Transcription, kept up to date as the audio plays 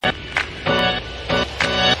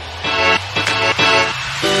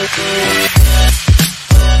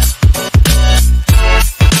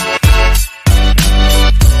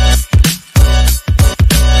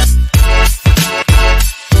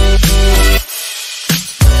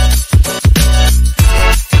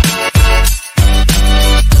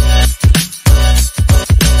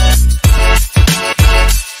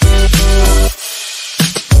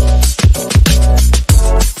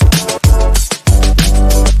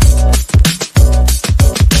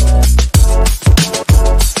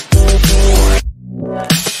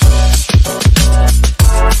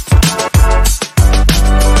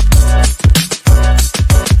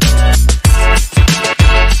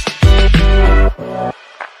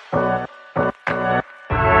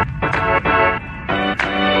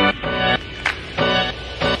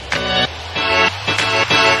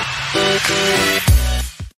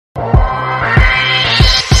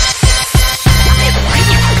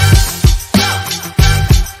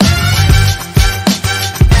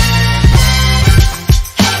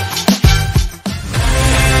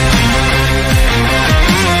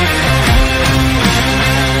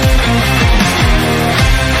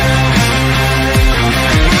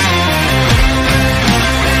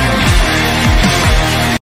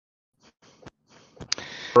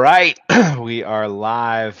Right, we are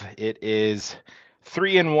live. It is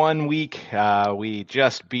 3-1 week. We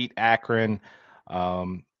just beat Akron.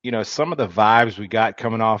 Some of the vibes we got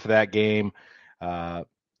coming off of that game. Uh,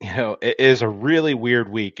 it is a really weird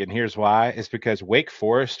week, and here's why: it's because Wake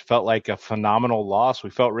Forest felt like a phenomenal loss. We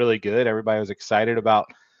felt really good. Everybody was excited about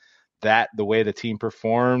that, the way the team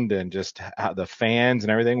performed, and just how the fans and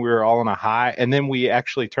everything. We were all on a high, and then we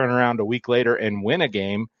actually turn around a week later and win a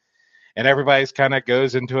game, and everybody's kind of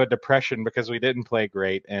goes into a depression because we didn't play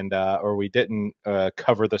great, and or we didn't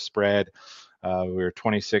cover the spread. We were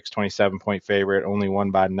 27 point favorite, only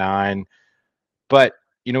won by 9. But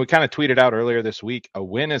we kind of tweeted out earlier this week: a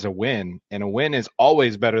win is a win, and a win is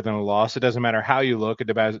always better than a loss. It doesn't matter how you look. It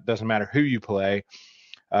doesn't matter who you play.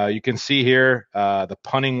 You can see here the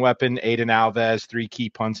punting weapon, Aiden Alves, 3 key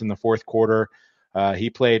punts in the fourth quarter. He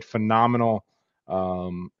played phenomenal.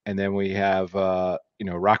 And then we have,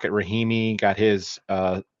 Rocket Rahimi got his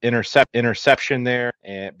interception there,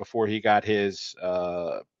 and before he got his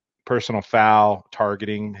personal foul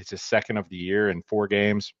targeting. It's his second of the year in 4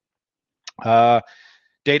 games.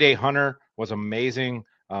 Day Hunter was amazing.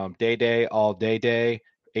 Day all day,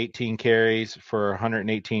 18 carries for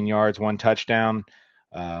 118 yards, 1 touchdown.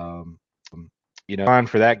 For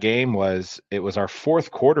that game was our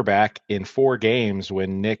 4th quarterback in 4 games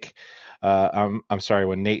when Nate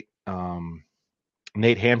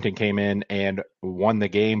Hampton came in and won the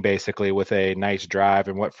game basically with a nice drive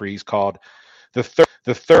and what Freeze called the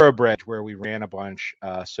thoroughbred, where we ran a bunch.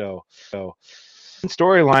 So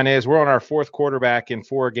storyline is we're on our 4th quarterback in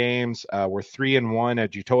 4 games. We're 3-1.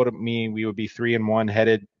 As you told me, we would be 3-1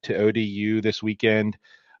 headed to ODU this weekend.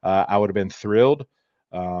 I would have been thrilled.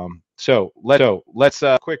 So let's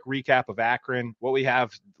quick recap of Akron. What we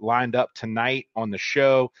have lined up tonight on the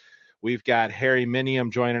show: we've got Harry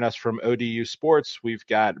Minium joining us from ODU Sports. We've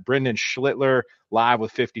got Brendan Schlittler live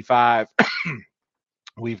with 55.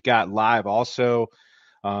 We've got live also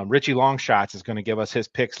Richie Longshots is going to give us his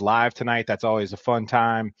picks live tonight. That's always a fun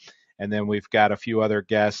time. And then we've got a few other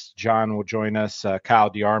guests. John will join us. Kyle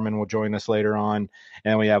DeArmond will join us later on.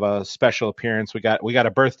 And we have a special appearance. We got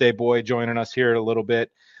a birthday boy joining us here in a little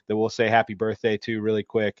bit that we'll say happy birthday to really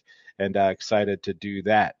quick, and excited to do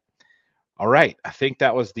that. All right. I think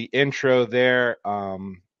that was the intro there.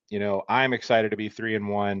 I'm excited to be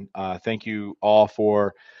 3-1. Thank you all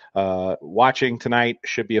for watching tonight.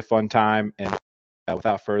 Should be a fun time. And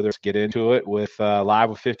without further, let's get into it with Live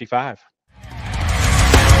with 55.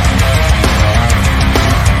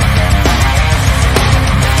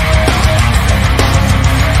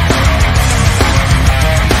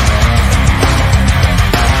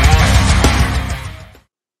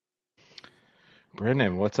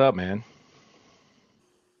 Brendan, what's up, man?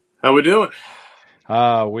 How we doing?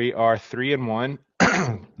 We are 3-1.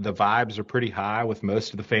 The vibes are pretty high with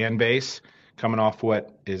most of the fan base coming off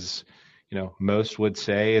what is, most would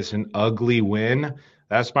say is an ugly win.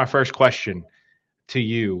 That's my first question to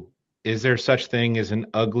you. Is there such thing as an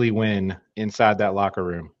ugly win inside that locker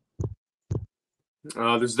room?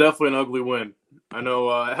 There's definitely an ugly win. I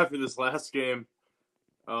know after this last game,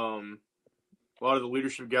 a lot of the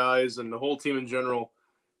leadership guys and the whole team in general,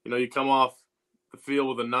 you come off the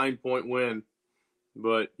field with a 9-point win,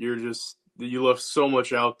 but you left so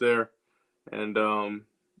much out there, and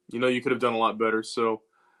you could have done a lot better. So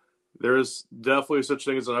there is definitely such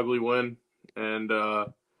thing as an ugly win, and I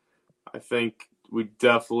think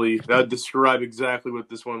that'd describe exactly what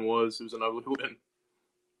this one was. It was an ugly win.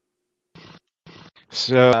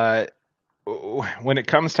 So when it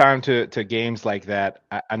comes time to games like that,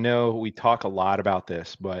 I know we talk a lot about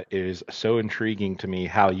this, but it is so intriguing to me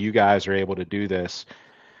how you guys are able to do this.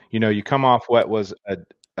 You come off what was I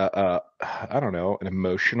don't know, an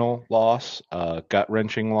emotional loss, a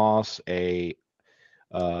gut-wrenching loss, whatever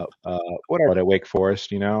at Wake Forest.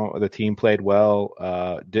 The team played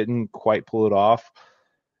well, didn't quite pull it off.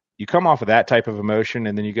 You come off of that type of emotion,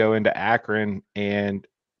 and then you go into Akron and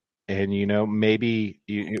maybe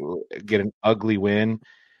you get an ugly win.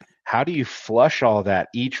 How do you flush all that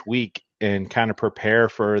each week and kind of prepare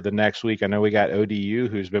for the next week? I know we got ODU,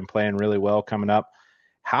 who's been playing really well, coming up.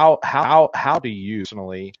 How do you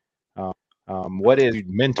personally? What is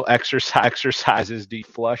mental exercises do you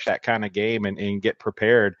flush that kind of game and get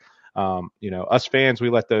prepared? Us fans, we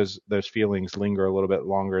let those feelings linger a little bit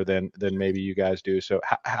longer than maybe you guys do. So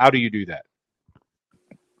how do you do that?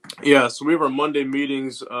 Yeah, so we have our Monday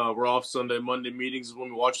meetings. We're off Sunday. Monday meetings is when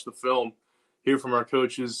we watch the film, hear from our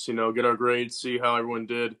coaches, get our grades, see how everyone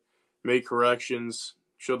did, make corrections,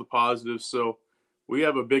 show the positives. So we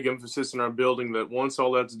have a big emphasis in our building that once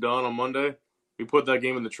all that's done on Monday, we put that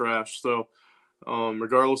game in the trash. So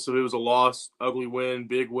regardless if it was a loss, ugly win,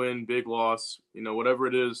 big loss, whatever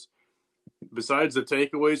it is. Besides the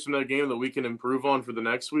takeaways from that game that we can improve on for the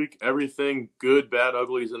next week, everything good, bad,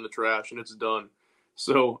 ugly is in the trash and it's done.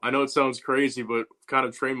 So I know it sounds crazy, but kind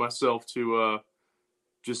of trained myself to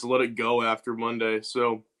just let it go after Monday.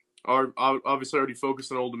 So obviously already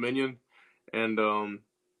focused on Old Dominion, and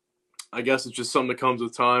I guess it's just something that comes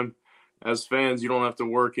with time. As fans, you don't have to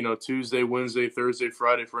work, Tuesday, Wednesday, Thursday,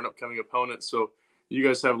 Friday for an upcoming opponent. So you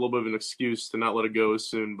guys have a little bit of an excuse to not let it go as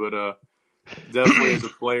soon. But definitely as a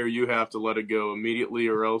player, you have to let it go immediately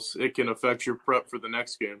or else it can affect your prep for the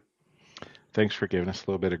next game. Thanks for giving us a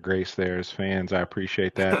little bit of grace there as fans. I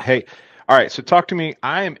appreciate that. Hey, all right. So talk to me.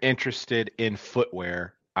 I am interested in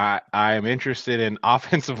footwear. I am interested in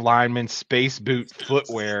offensive lineman space boot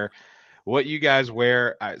footwear. What you guys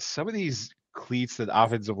wear. Some of these cleats that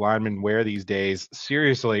offensive linemen wear these days,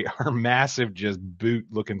 seriously, are massive, just boot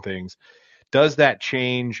looking things. Does that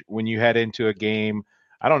change when you head into a game?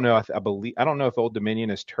 I don't know. I don't know if Old Dominion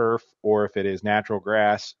is turf or if it is natural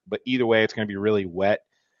grass, but either way, it's going to be really wet.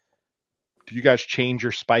 Do you guys change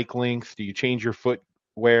your spike length? Do you change your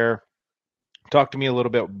footwear? Talk to me a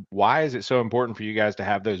little bit. Why is it so important for you guys to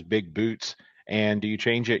have those big boots? And do you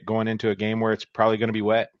change it going into a game where it's probably going to be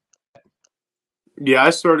wet? Yeah, I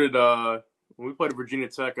started when we played at Virginia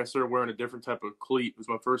Tech. I started wearing a different type of cleat. It was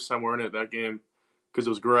my first time wearing it that game because it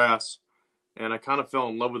was grass, and I kind of fell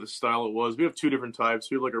in love with the style it was. We have two different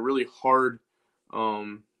types. We have like a really hard,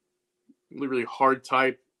 really hard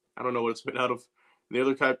type. I don't know what it's made out of. And the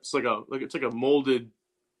other type, it's like a molded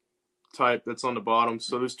type that's on the bottom.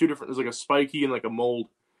 So there's two different. There's like a spiky and like a mold.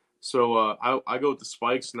 So I go with the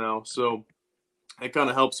spikes now. So it kind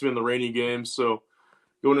of helps me in the rainy games. So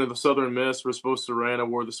going into the Southern Miss, we're supposed to rain. I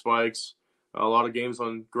wore the spikes. A lot of games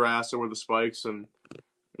on grass, I wear the spikes, and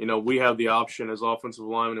we have the option as offensive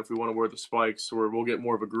linemen if we want to wear the spikes, where we'll get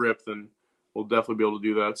more of a grip, then we'll definitely be able to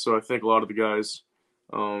do that. So I think a lot of the guys,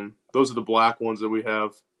 those are the black ones that we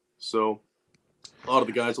have. So a lot of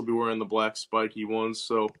the guys will be wearing the black spiky ones.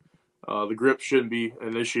 So the grip shouldn't be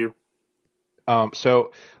an issue.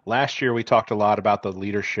 So last year we talked a lot about the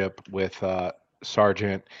leadership with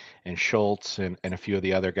Sargent and Schultz and a few of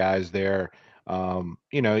the other guys there. You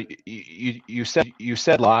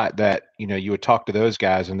said a lot that you would talk to those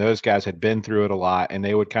guys, and those guys had been through it a lot, and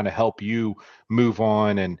they would kind of help you move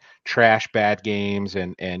on and trash bad games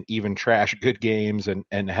and even trash good games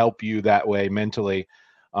and help you that way mentally.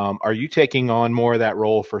 Are you taking on more of that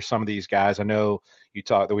role for some of these guys? I know you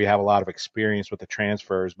talk that we have a lot of experience with the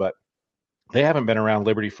transfers, but they haven't been around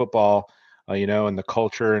Liberty football, and the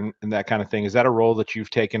culture and that kind of thing. Is that a role that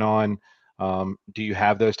you've taken on? Do you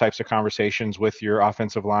have those types of conversations with your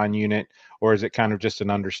offensive line unit, or is it kind of just an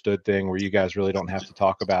understood thing where you guys really don't have to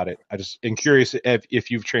talk about it? I just am curious if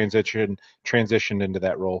you've transitioned into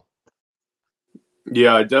that role.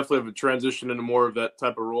 Yeah, I definitely have transitioned into more of that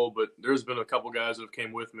type of role, but there's been a couple guys that have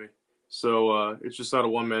came with me. So it's just not a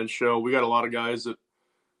one-man show. We got a lot of guys that,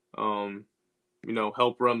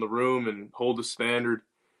 help run the room and hold the standard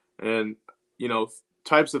and,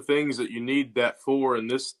 types of things that you need that for in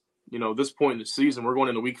this, this point in the season. We're going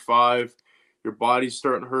into week 5. Your body's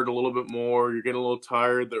starting to hurt a little bit more. You're getting a little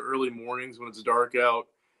tired. The early mornings when it's dark out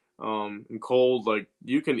and cold, like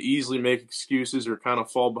you can easily make excuses or kind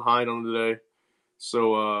of fall behind on the day.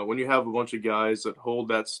 So when you have a bunch of guys that hold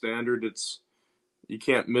that standard, you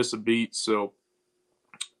can't miss a beat. So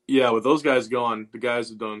yeah, with those guys gone, the guys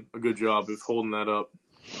have done a good job of holding that up.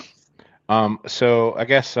 So I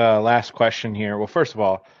guess last question here. Well, first of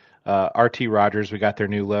all, RT Rogers, we got their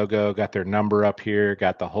new logo, got their number up here,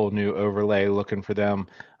 got the whole new overlay looking for them.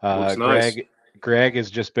 Looks nice. Greg has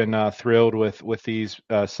just been thrilled with these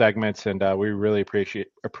segments, and we really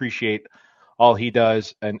appreciate all he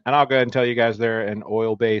does. And I'll go ahead and tell you guys they're an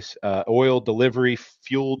oil delivery,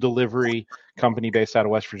 fuel delivery company based out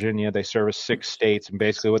of West Virginia. They service 6 states, and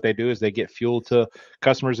basically what they do is they get fuel to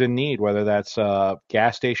customers in need, whether that's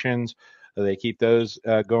gas stations. They keep those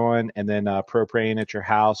going, and then propane at your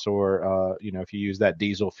house, or if you use that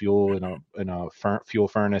diesel fuel in a fuel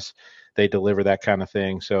furnace, they deliver that kind of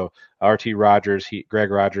thing. So RT Rogers,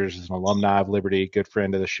 Greg Rogers is an alumni of Liberty, good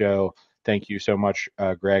friend of the show. Thank you so much,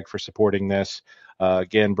 Greg, for supporting this.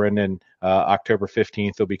 Again, Brendan, October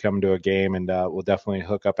 15th, they'll be coming to a game, and we'll definitely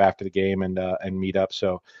hook up after the game and meet up.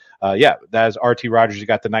 So, that is RT Rogers. You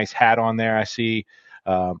got the nice hat on there, I see.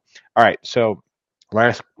 All right, so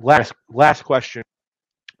last question.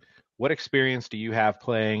 What experience do you have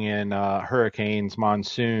playing in hurricanes,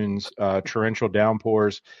 monsoons, torrential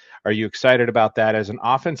downpours? Are you excited about that as an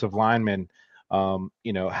offensive lineman?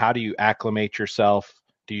 How do you acclimate yourself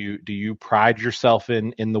Do you pride yourself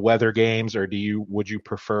in the weather games, or would you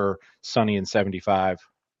prefer sunny and 75?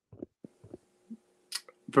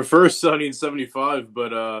 Prefer sunny and 75,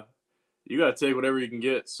 but you got to take whatever you can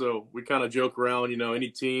get. So we kind of joke around, any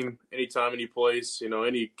team, anytime, any place,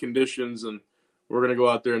 any conditions, and we're gonna go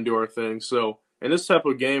out there and do our thing. So in this type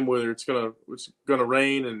of game, whether it's gonna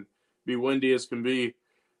rain and be windy as can be,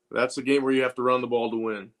 that's a game where you have to run the ball to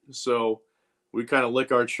win. So we kind of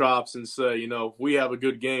lick our chops and say, if we have a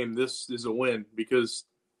good game, this is a win, because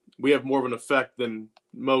we have more of an effect than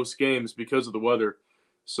most games because of the weather.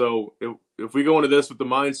 So if we go into this with the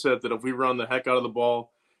mindset that if we run the heck out of the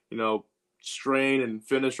ball, strain and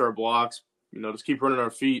finish our blocks, just keep running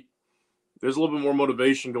our feet, there's a little bit more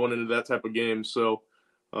motivation going into that type of game. So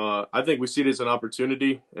I think we see it as an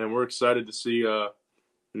opportunity, and we're excited to see,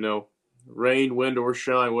 rain, wind, or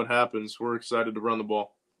shine, what happens. We're excited to run the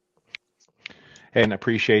ball. And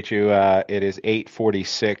appreciate you. It is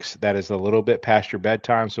 8:46. That is a little bit past your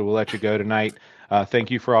bedtime, so we'll let you go tonight.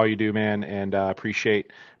 Thank you for all you do, man, and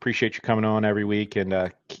appreciate you coming on every week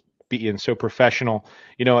and being so professional.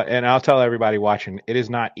 And I'll tell everybody watching, it is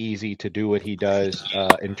not easy to do what he does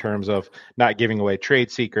in terms of not giving away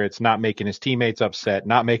trade secrets, not making his teammates upset,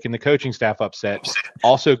 not making the coaching staff upset,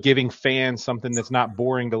 also giving fans something that's not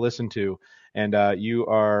boring to listen to. And you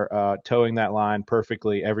are towing that line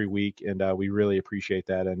perfectly every week, and we really appreciate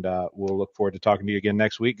that. And we'll look forward to talking to you again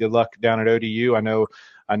next week. Good luck down at ODU. I know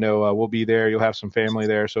we'll be there. You'll have some family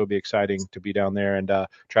there, so it'll be exciting to be down there and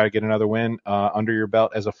try to get another win under your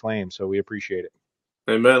belt as a Flame. So we appreciate it.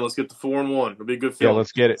 Amen. Let's get the 4-1. It'll be a good feeling. Yeah,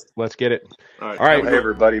 let's get it. All right. Hey,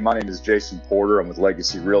 everybody. My name is Jason Porter. I'm with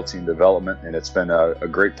Legacy Realty and Development, and it's been a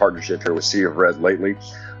great partnership here with Sea of Red lately.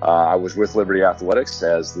 I was with Liberty Athletics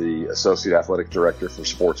as the Associate Athletic Director for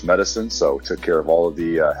Sports Medicine, so took care of all of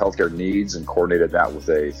the healthcare needs and coordinated that with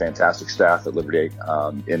a fantastic staff at Liberty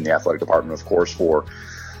in the athletic department, of course, for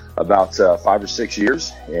about 5 or 6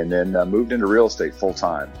 years, and then moved into real estate full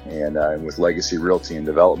time and with Legacy Realty and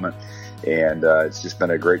Development. And it's just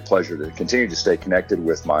been a great pleasure to continue to stay connected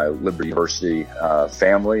with my Liberty University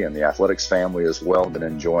family and the athletics family as well. Been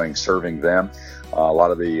enjoying serving them. A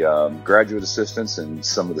lot of the graduate assistants and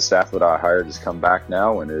some of the staff that I hired has come back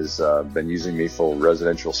now and has been using me for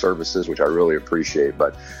residential services, which I really appreciate.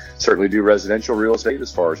 But certainly do residential real estate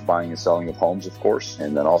as far as buying and selling of homes, of course.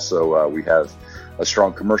 And then also we have a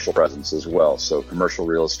strong commercial presence as well. So commercial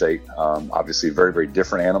real estate, obviously a very, very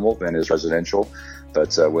different animal than is residential.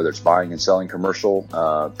 But whether it's buying and selling commercial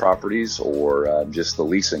properties or just the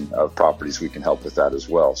leasing of properties, we can help with that as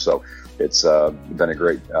well. So it's been a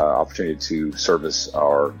great opportunity to service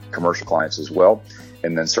our commercial clients as well.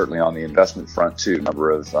 And then certainly on the investment front too, a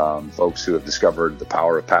number of folks who have discovered the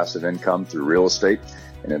power of passive income through real estate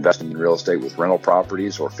and investing in real estate with rental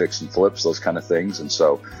properties or fix and flips, those kind of things. And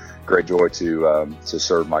so great joy to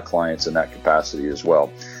serve my clients in that capacity as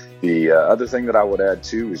well. The other thing that I would add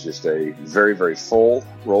too is just a very, very full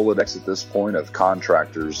Rolodex at this point of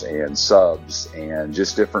contractors and subs and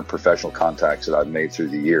just different professional contacts that I've made through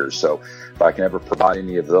the years. So if I can ever provide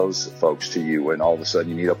any of those folks to you and all of a sudden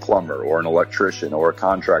you need a plumber or an electrician or a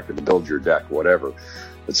contractor to build your deck, whatever,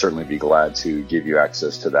 I'd certainly be glad to give you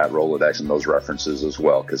access to that Rolodex and those references as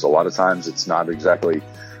well. Because a lot of times it's not exactly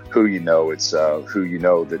who you know, it's who you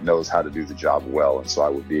know that knows how to do the job well. And so I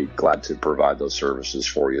would be glad to provide those services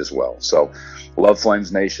for you as well. So love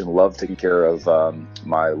Flames Nation, love taking care of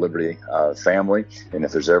my Liberty family. And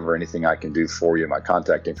if there's ever anything I can do for you, my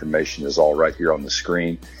contact information is all right here on the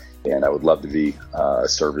screen. And I would love to be a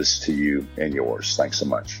service to you and yours. Thanks so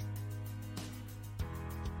much.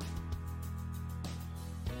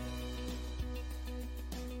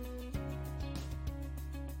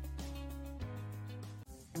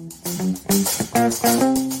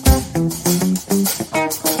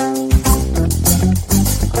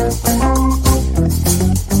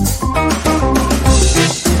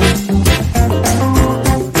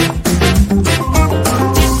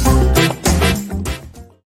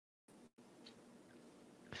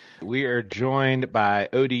 We are joined by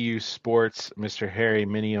ODU Sports, Mr. Harry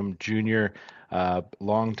Minium Jr.,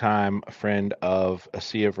 longtime friend of A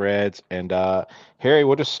Sea of Reds. And Harry,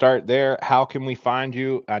 we'll just start there. How can we find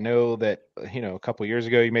you? I know that, a couple of years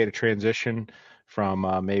ago you made a transition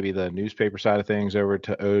from maybe the newspaper side of things over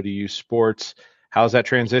to ODU Sports. How's that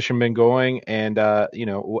transition been going? And,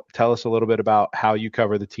 tell us a little bit about how you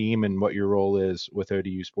cover the team and what your role is with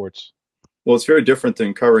ODU Sports. Well, it's very different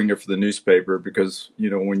than covering it for the newspaper because,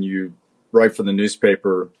 when you write for the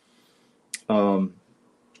newspaper,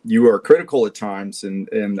 you are critical at times.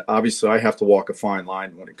 And obviously I have to walk a fine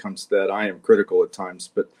line when it comes to that. I am critical at times,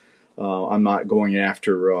 but I'm not going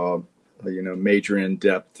after major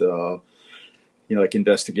in-depth, like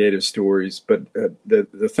investigative stories. But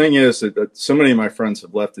the thing is that so many of my friends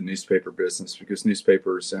have left the newspaper business because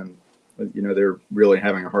newspapers and, they're really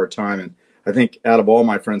having a hard time. And I think out of all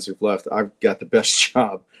my friends who've left, I've got the best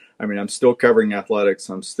job. I mean, I'm still covering athletics.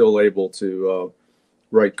 I'm still able to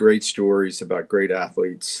write great stories about great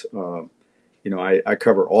athletes. I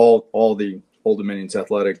cover all the Old Dominion's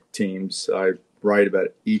athletic teams. I write about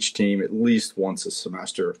each team at least once a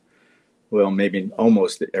semester. Well, maybe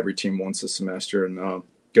almost every team once a semester, and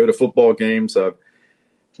go to football games. I've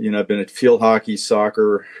been at field hockey,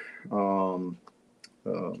 soccer,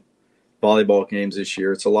 volleyball games this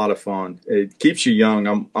year. It's a lot of fun. It keeps you young.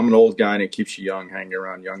 I'm an old guy, and it keeps you young, hanging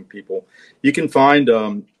around young people. You can find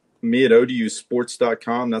me at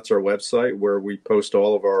odusports.com. That's our website where we post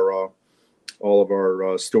all of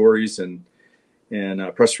our stories and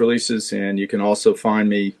press releases. And you can also find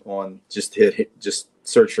me on just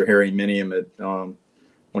search for Harry Minium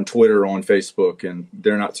on Twitter or on Facebook. And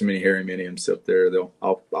there are not too many Harry Miniums up there.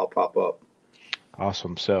 I'll pop up.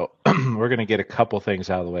 Awesome. So we're going to get a couple things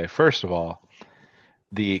out of the way. First of all,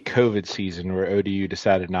 the COVID season where ODU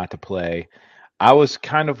decided not to play, I was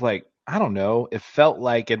kind of like, I don't know, it felt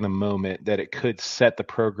like in the moment that it could set the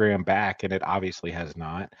program back, and it obviously has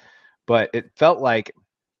not. But it felt like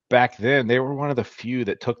back then they were one of the few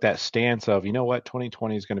that took that stance of,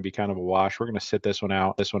 2020 is going to be kind of a wash. We're going to sit this one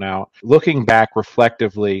out. Looking back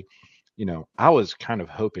reflectively, I was kind of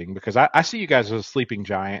hoping, because I see you guys as a sleeping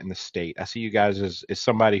giant in the state. I see you guys as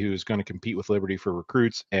somebody who's going to compete with Liberty for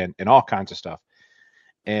recruits and all kinds of stuff.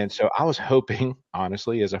 And so I was hoping,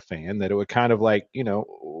 honestly, as a fan, that it would kind of like,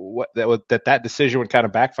 that decision would kind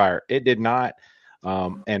of backfire. It did not.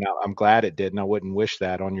 And I'm glad it did. And I wouldn't wish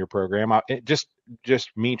that on your program. It just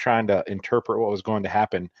me trying to interpret what was going to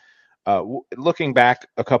happen. Looking back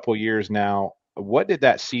a couple years now, what did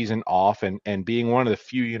that season off, and being one of the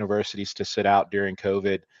few universities to sit out during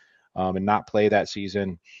COVID and not play that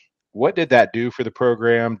season, what did that do for the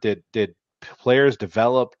program? Did players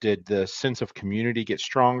develop? Did the sense of community get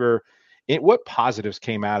stronger? What positives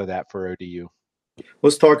came out of that for ODU?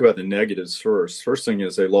 Let's talk about the negatives first. First thing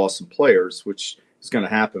is they lost some players, which is going to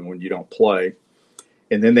happen when you don't play.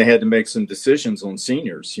 And then they had to make some decisions on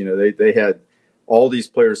seniors. They had all these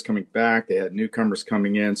players coming back. They had newcomers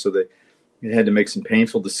coming in. So they had to make some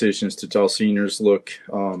painful decisions to tell seniors, look,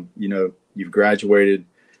 you've graduated,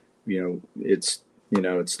 it's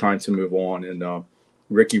time to move on. And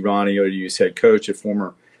Ricky Ronnie, ODU's head coach, a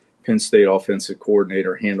former Penn State offensive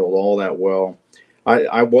coordinator, handled all that well.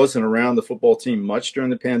 I wasn't around the football team much during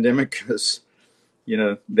the pandemic because,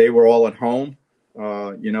 they were all at home.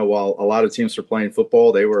 While a lot of teams were playing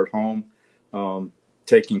football, they were at home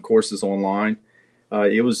taking courses online.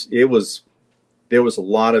 There was a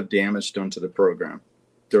lot of damage done to the program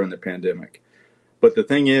during the pandemic. But the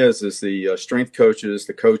thing is the strength coaches,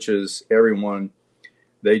 the coaches, everyone,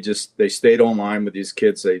 they stayed online with these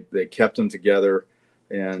kids. They kept them together,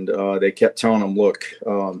 and they kept telling them, look,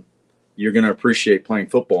 you're going to appreciate playing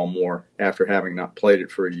football more after having not played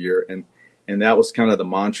it for a year. And that was kind of the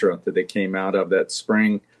mantra that they came out of that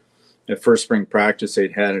spring. That first spring practice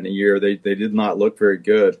they'd had in a year, they did not look very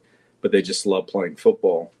good, but they just loved playing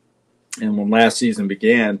football. And when last season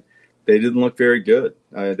began, they didn't look very good.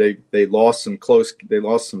 They lost some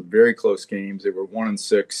very close games. They were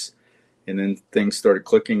 1-6, and then things started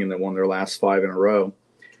clicking, and they won their last 5 in a row.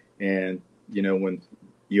 And when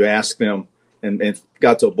you ask them, and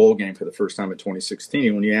got to a bowl game for the first time in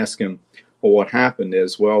 2016, when you ask them, well, what happened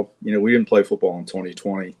is, we didn't play football in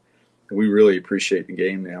 2020, and we really appreciate the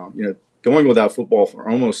game now. Going without football for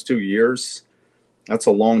almost 2 years, that's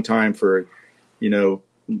a long time for,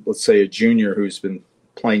 let's say a junior who's been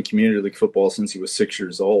playing community league football since he was 6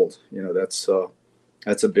 years old. That's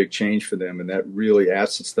a big change for them, and that really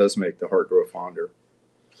absence does make the heart grow fonder.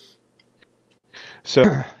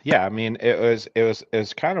 So yeah, I mean, it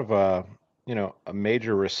was kind of a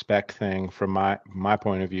major respect thing from my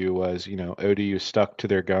point of view. Was ODU stuck to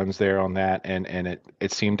their guns there on that, and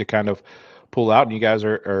it seemed to kind of pull out, and you guys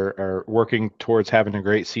are working towards having a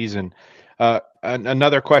great season.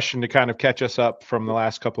 Another question to kind of catch us up from the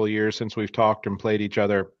last couple of years since we've talked and played each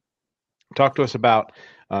other. Talk to us about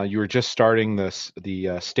you were just starting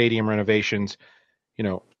the stadium renovations.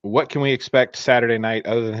 What can we expect Saturday night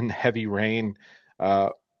other than heavy rain?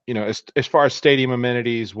 As far as stadium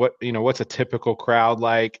amenities, what's a typical crowd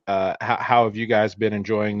like? How have you guys been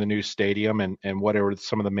enjoying the new stadium, and what are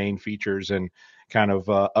some of the main features and kind of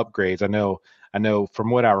upgrades? I know from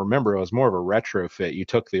what I remember, it was more of a retrofit. You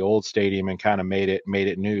took the old stadium and kind of made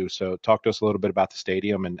it new. So talk to us a little bit about the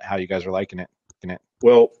stadium and how you guys are liking it.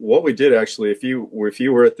 Well, what we did actually, if you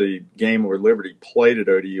were at the game where Liberty played at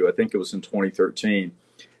ODU, I think it was in 2013.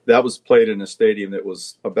 That was played in a stadium that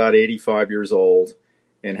was about 85 years old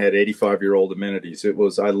and had 85-year-old amenities.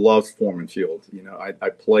 I loved Foreman Field. I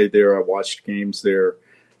played there. I watched games there.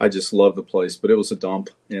 I just loved the place, but it was a dump.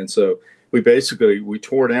 And so we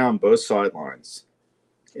tore down both sidelines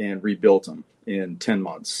and rebuilt them in 10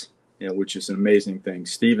 months, which is an amazing thing.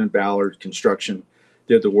 Stephen Ballard Construction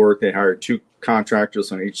did the work. They hired 2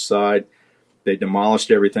 contractors on each side. They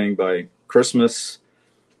demolished everything by Christmas.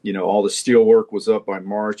 All the steel work was up by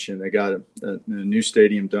March, and they got a new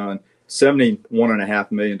stadium done.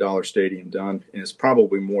 $71.5 million stadium done, and it's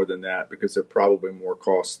probably more than that because there are probably more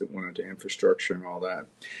costs that went into infrastructure and all that.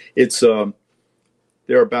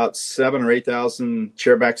 There are about 7,000 or 8,000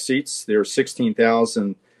 chairback seats. There are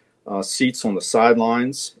 16,000 seats on the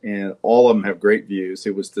sidelines, and all of them have great views.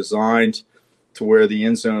 It was designed to where the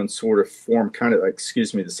end zone sort of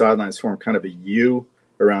the sidelines form kind of a U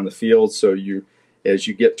around the field. So as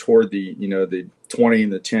you get toward the 20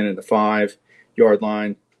 and the 10 and the 5-yard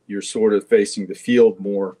line, you're sort of facing the field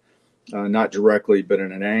more, not directly, but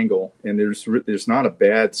in an angle. And there's not a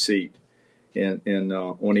bad seat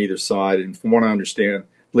on either side. And from what I understand,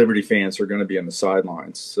 Liberty fans are going to be on the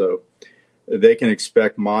sidelines. So they can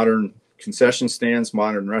expect modern concession stands,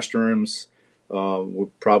 modern restrooms. We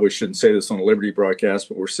probably shouldn't say this on a Liberty broadcast,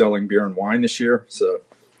 but we're selling beer and wine this year. So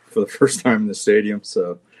for the first time in the stadium.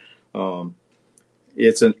 So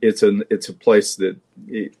it's a place that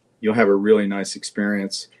you'll have a really nice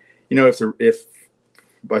experience. If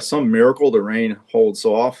by some miracle the rain holds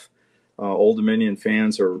off, Old Dominion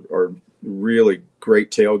fans are really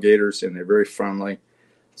great tailgaters, and they're very friendly.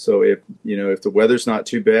 So if the weather's not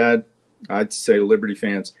too bad, I'd say Liberty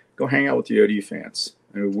fans, go hang out with the ODU fans.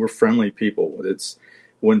 I mean, we're friendly people.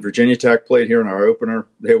 When Virginia Tech played here in our opener,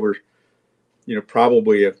 they were,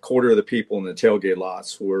 probably a quarter of the people in the tailgate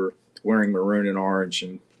lots were wearing maroon and orange,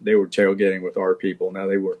 and they were tailgating with our people. Now,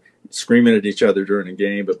 they were screaming at each other during the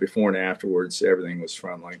game, but before and afterwards, everything was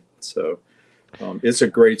friendly. So it's a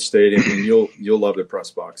great stadium, and you'll love the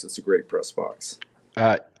press box. It's a great press box.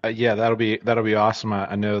 Yeah, that'll be awesome.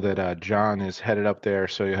 I know that John is headed up there,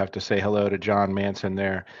 so you have to say hello to John Manson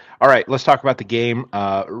there. All right, let's talk about the game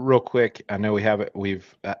real quick. I know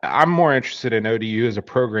I'm more interested in ODU as a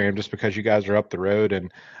program just because you guys are up the road,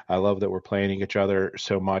 and I love that we're playing each other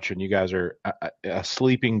so much, and you guys are a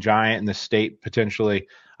sleeping giant in the state potentially.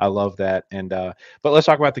 I love that. And but let's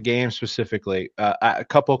talk about the game specifically. A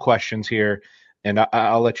couple of questions here, and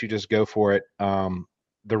I'll let you just go for it.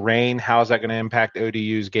 The rain, how is that going to impact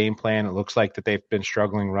ODU's game plan? It looks like that they've been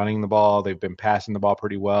struggling running the ball. They've been passing the ball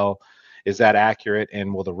pretty well. Is that accurate?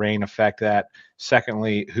 And will the rain affect that?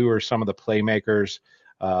 Secondly, who are some of the playmakers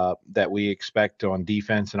that we expect on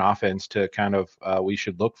defense and offense to kind of we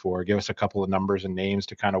should look for? Give us a couple of numbers and names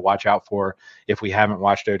to kind of watch out for if we haven't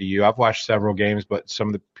watched ODU. I've watched several games, but some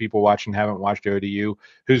of the people watching haven't watched ODU.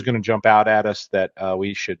 Who's going to jump out at us that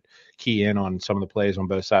we should key in on some of the plays on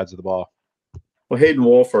both sides of the ball? Well, Hayden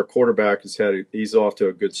Wolf, our quarterback, he's off to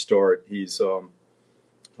a good start. He's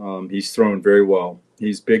thrown very well.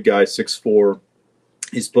 He's a big guy, 6'4".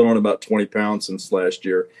 He's put on about 20 pounds since last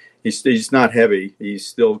year. He's not heavy. He's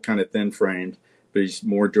still kind of thin-framed, but he's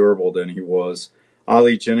more durable than he was.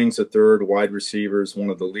 Ali Jennings, a third wide receiver, is one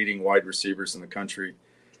of the leading wide receivers in the country.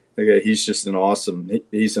 He's just an awesome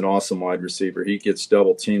wide receiver. He gets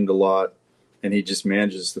double-teamed a lot, and he just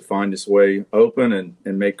manages to find his way open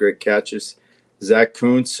and make great catches. Zach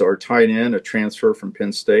Kuntz, our tight end, a transfer from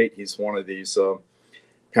Penn State. He's one of these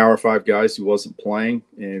Power 5 guys who wasn't playing.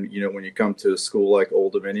 And, when you come to a school like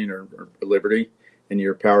Old Dominion or Liberty and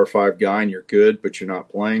you're a Power 5 guy and you're good, but you're not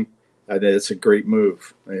playing, it's a great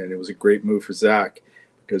move. And it was a great move for Zach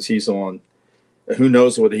because he's on – who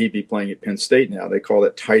knows whether he'd be playing at Penn State now. They call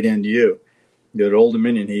it tight end U. At Old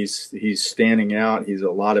Dominion, he's standing out. A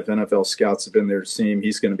lot of NFL scouts have been there to see him.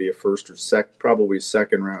 He's going to be a first or probably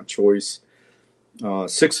second-round choice.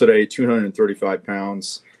 6'8", 235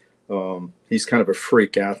 pounds. He's kind of a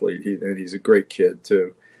freak athlete, and he's a great kid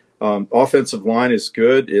too. Offensive line is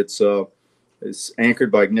good. It's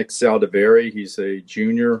anchored by Nick Saldivari. He's a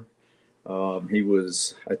junior. He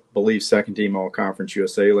was, I believe, second team All-Conference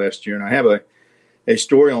USA last year. And I have a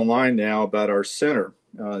story online now about our center,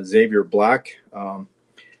 Xavier Black.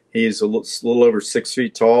 He is a little over 6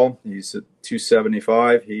 feet tall. He's at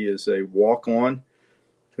 275. He is a walk-on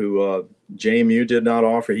who JMU did not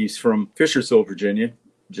offer. He's from Fishersville, Virginia,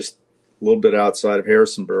 just a little bit outside of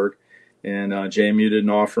Harrisonburg. And JMU didn't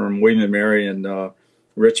offer him. William & Mary and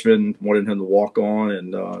Richmond wanted him to walk on,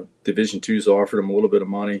 and Division II's offered him a little bit of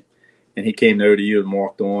money. And he came to ODU and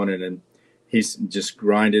walked on, and then he's just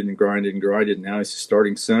grinded and grinded and grinded. Now he's a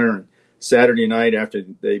starting center. And Saturday night after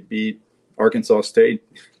they beat Arkansas State,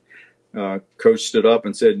 coach stood up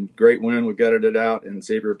and said, "Great win, we gutted it out, and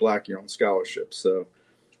Xavier Black, you're on scholarship." So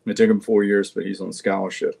it took him 4 years, but he's on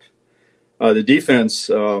scholarship. The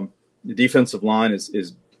defensive line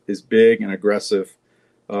is big and aggressive.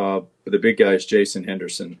 But the big guy is Jason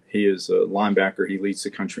Henderson. He is a linebacker. He leads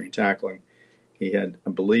the country in tackling. He had, I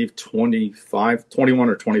believe, 21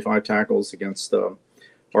 or 25 tackles against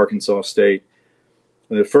Arkansas State.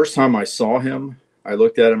 And the first time I saw him, I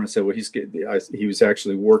looked at him and said, well, he was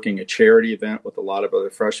actually working a charity event with a lot of other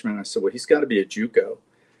freshmen. I said, well, he's got to be a JUCO,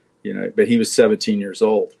 but he was 17 years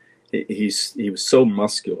old. He was so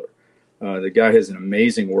muscular. The guy has an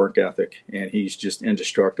amazing work ethic, and he's just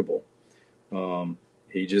indestructible.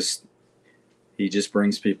 He just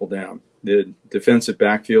brings people down. The defensive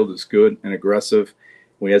backfield is good and aggressive.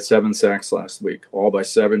 We had 7 sacks last week, all by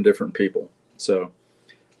 7 different people. So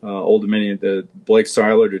Old Dominion, Blake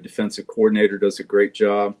Seiler, the defensive coordinator, does a great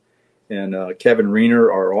job. And Kevin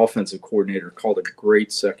Riener, our offensive coordinator, called a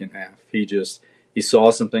great second half. He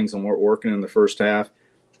saw some things that weren't working in the first half.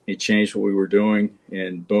 He changed what we were doing,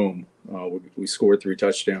 and boom, we scored 3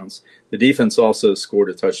 touchdowns. The defense also scored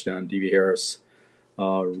a touchdown. D.B. Harris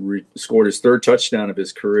scored his 3rd touchdown of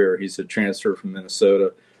his career. He's a transfer from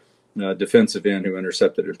Minnesota, defensive end who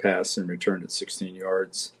intercepted a pass and returned it 16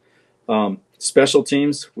 yards. Special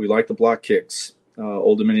teams, we like the block kicks.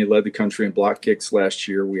 Old Dominion led the country in block kicks last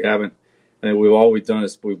year. We haven't, and all we've done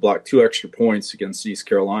is we blocked 2 extra points against East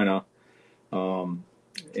Carolina,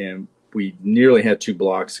 and we nearly had 2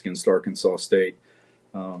 blocks against Arkansas State.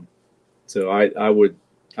 So I would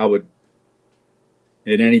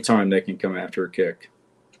at any time they can come after a kick.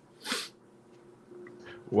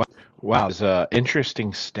 Wow, it's an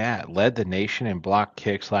interesting stat. Led the nation in block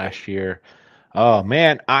kicks last year. Oh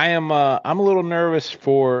man, I'm a little nervous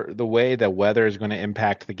for the way the weather is going to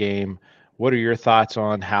impact the game. What are your thoughts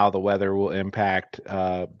on how the weather will impact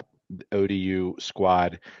the ODU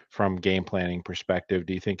squad from game planning perspective?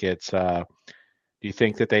 Do you think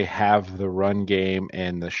that they have the run game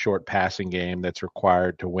and the short passing game that's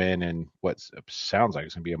required to win in what sounds like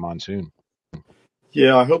it's going to be a monsoon?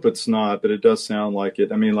 Yeah, I hope it's not, but it does sound like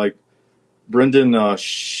it. I mean, like Brendan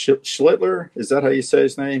Schlittler, is that how you say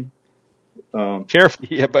his name? Sheriff,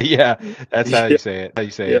 yeah, that's how you say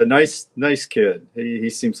it. Yeah, nice kid. He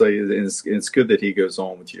seems like it's good that he goes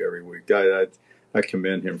on with you every week. I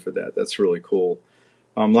commend him for that. That's really cool.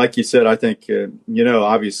 Like you said, I think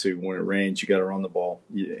obviously when it rains, you got to run the ball.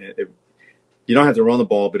 You don't have to run the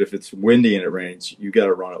ball, but if it's windy and it rains, you got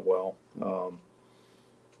to run it well.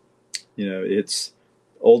 It's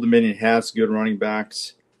Old Dominion has good running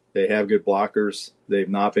backs. They have good blockers. They've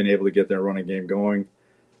not been able to get their running game going.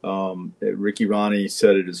 Ricky Ronnie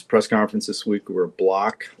said at his press conference this week, we're a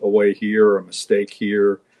block away here, a mistake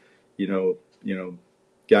here. Guy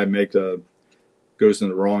goes in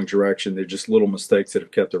the wrong direction. They're just little mistakes that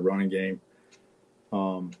have kept the running game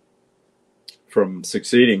from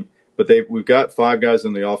succeeding. But we've got 5 guys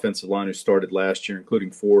on the offensive line who started last year,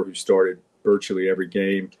 including 4 who started virtually every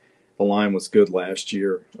game. The line was good last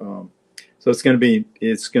year, so it's going to be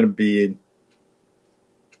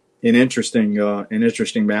an interesting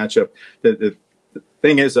matchup. The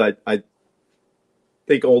thing is, I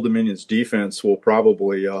think Old Dominion's defense will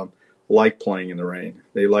probably like playing in the rain.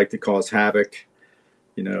 They like to cause havoc.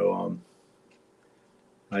 I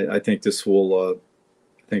think this will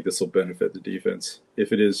benefit the defense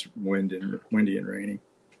if it is windy and rainy.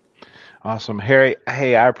 Awesome, Harry.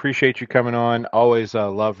 Hey, I appreciate you coming on. Always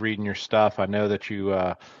love reading your stuff. I know that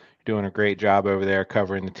you're doing a great job over there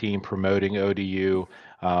covering the team, promoting ODU.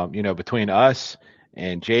 Between us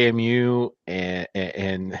and JMU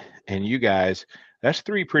and you guys, that's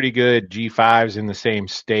 3 pretty good G5s in the same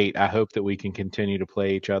state. I hope that we can continue to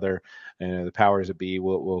play each other. The powers that be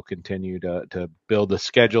will continue to build the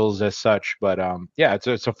schedules as such. But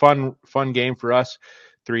it's a fun game for us.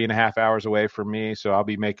 3.5 hours away from me, so I'll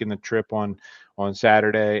be making the trip on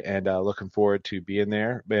Saturday, and looking forward to being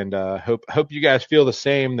there. And hope you guys feel the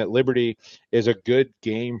same, that Liberty is a good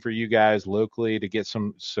game for you guys locally to get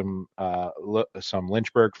some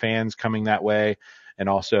Lynchburg fans coming that way, and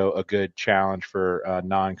also a good challenge for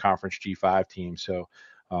non-conference G5 teams. So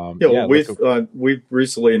we've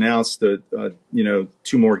recently announced that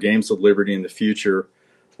 2 more games with Liberty in the future.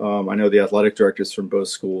 I know the athletic directors from both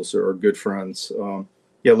schools are good friends.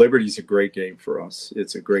 Liberty's a great game for us.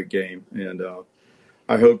 It's a great game, and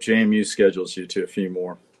I hope JMU schedules you to a few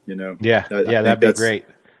more. That'd be great.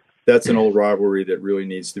 That's an old rivalry that really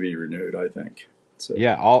needs to be renewed, I think. So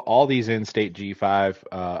all these in-state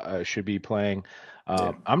G5 should be playing.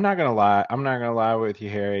 I'm not gonna lie. I'm not gonna lie with you,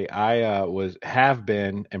 Harry. I have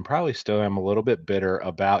been and probably still am a little bit bitter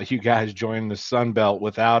about you guys joining the Sun Belt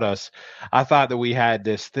without us. I thought that we had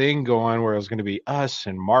this thing going where it was going to be us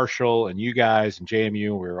and Marshall and you guys and JMU. We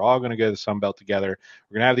were all going to go to the Sun Belt together.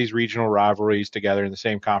 We're going to have these regional rivalries together in the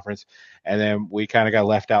same conference, and then we kind of got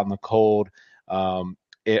left out in the cold.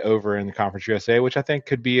 Over in the Conference USA, which I think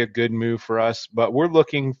could be a good move for us. But we're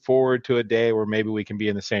looking forward to a day where maybe we can be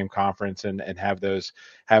in the same conference and have those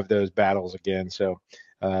battles again. So,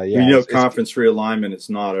 conference realignment is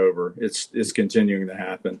not over. It's continuing to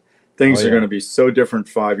happen. Things are going to be so different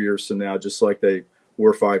 5 years from now, just like they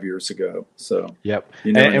were 5 years ago. So, yep.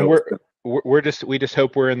 And we just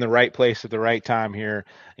hope we're in the right place at the right time here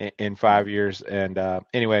in 5 years. And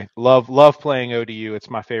anyway, love playing ODU. It's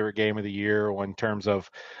my favorite game of the year in terms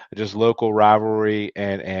of just local rivalry.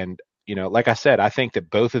 And like I said, I think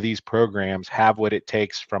that both of these programs have what it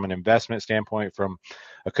takes from an investment standpoint, from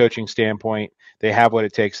a coaching standpoint. They have what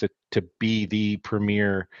it takes to be the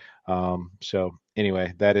premier. So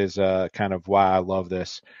anyway, that is kind of why I love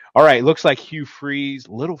this. All right, looks like Hugh Freeze,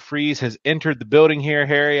 Little Freeze, has entered the building here,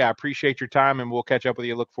 Harry. I appreciate your time, and we'll catch up with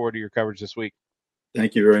you. Look forward to your coverage this week.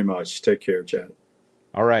 Thank you very much. Take care, Chad.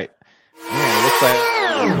 All right. Man, looks like...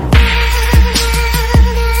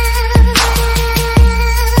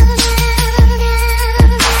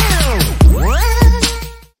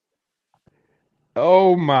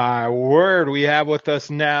 Oh, my word. We have with us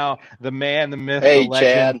now the man, the myth, the legend.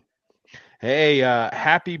 Chad. Hey,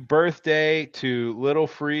 happy birthday to Little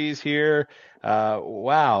Freeze here.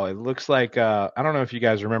 Wow, it looks like, I don't know if you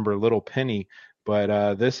guys remember Little Penny,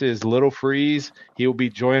 but this is Little Freeze. He will be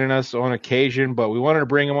joining us on occasion, but we wanted to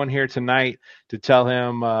bring him on here tonight to tell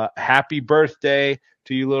him happy birthday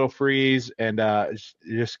to you, Little Freeze, and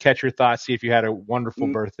just catch your thoughts, see if you had a wonderful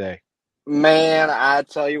birthday. Man, I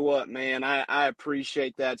tell you what, man, I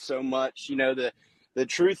appreciate that so much. The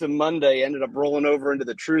Truth of Monday ended up rolling over into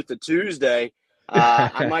the Truth of Tuesday.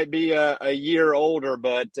 I might be a year older,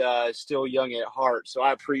 but still young at heart. So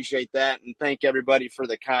I appreciate that, and thank everybody for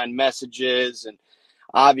the kind messages. And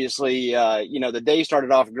obviously, the day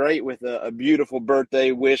started off great with a beautiful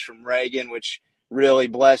birthday wish from Reagan, which really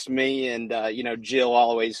blessed me. And, Jill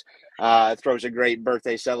always throws a great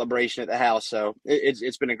birthday celebration at the house. So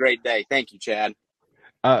it's been a great day. Thank you, Chad.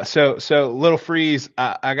 So Little Freeze,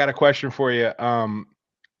 I got a question for you.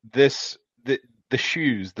 The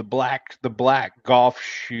shoes, the black golf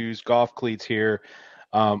shoes, golf cleats here.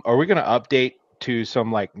 Are we going to update to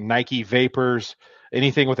some like Nike Vapors,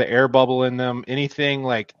 anything with an air bubble in them, anything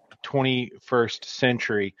like 21st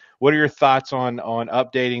century? What are your thoughts on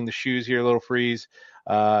updating the shoes here, Little Freeze?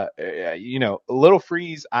 Little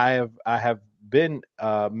Freeze, I have been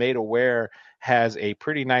made aware has a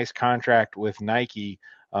pretty nice contract with Nike.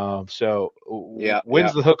 When's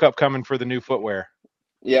the hookup coming for the new footwear?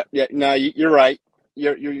 Yeah. No, you're right.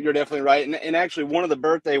 You're definitely right. And actually, one of the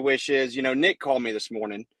birthday wishes, Nick called me this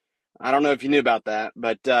morning. I don't know if you knew about that,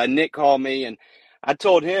 but Nick called me, and I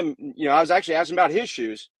told him, I was actually asking about his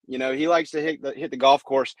shoes. He likes to hit the golf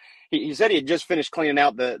course. He said he had just finished cleaning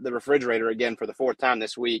out the refrigerator again for the fourth time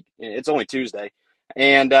this week. It's only Tuesday.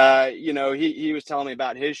 And, he was telling me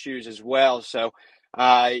about his shoes as well. So,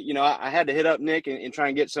 I had to hit up Nick and try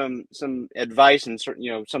and get some advice and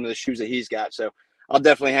certain, some of the shoes that he's got. So I'll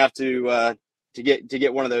definitely have to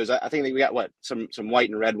get one of those. I think that we got some white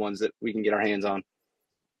and red ones that we can get our hands on.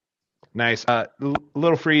 Nice.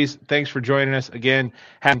 Little Freeze, thanks for joining us again.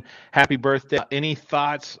 Happy birthday. Any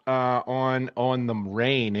thoughts on the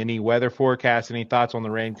rain? Any weather forecast? Any thoughts on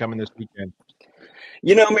the rain coming this weekend?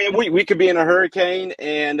 Man, we could be in a hurricane,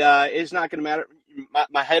 and it's not going to matter.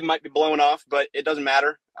 My head might be blowing off, but it doesn't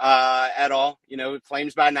matter at all.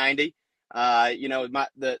 Flames by 90.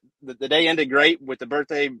 The day ended great with the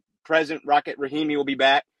birthday present. Rocket Rahimi will be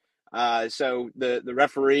back. So the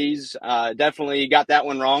referees definitely got that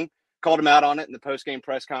one wrong. Called him out on it in the post-game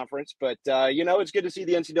press conference. But, it's good to see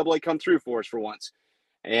the NCAA come through for us for once.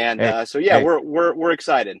 And we're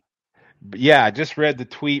excited. Yeah, I just read the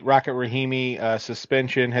tweet. Rocket Rahimi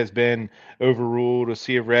suspension has been overruled. A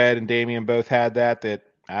Sea of Red and Damian both had that.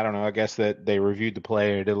 I don't know. I guess that they reviewed the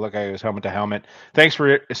play and it didn't look like it was helmet to helmet. Thanks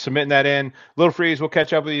for submitting that in. Little Freeze, we'll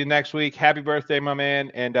catch up with you next week. Happy birthday, my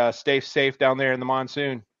man, and stay safe down there in the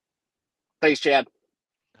monsoon. Thanks, Chad.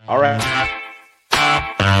 All right.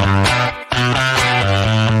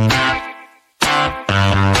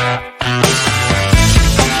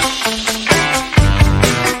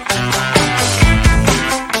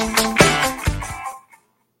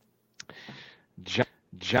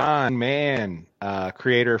 John Mann,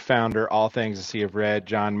 creator, founder, all things A Sea of Red,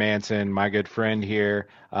 John Manson, my good friend here.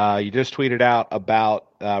 You just tweeted out about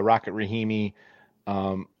Rocket Rahimi.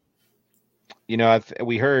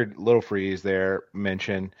 We heard Little Freeze there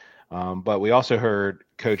mention, but we also heard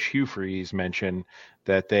Coach Hugh Freeze mention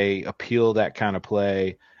that they appeal that kind of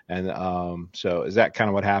play. And so is that kind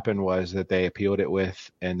of what happened, was that they appealed it with,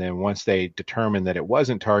 and then once they determined that it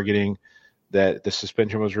wasn't targeting, that the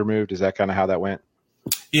suspension was removed? Is that kind of how that went?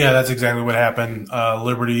 Yeah, that's exactly what happened.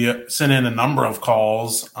 Liberty sent in a number of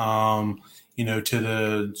calls, to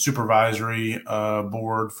the supervisory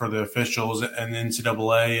board for the officials and the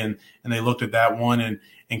NCAA, and they looked at that one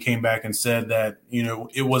and came back and said that,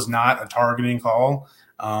 it was not a targeting call.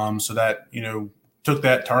 So that, took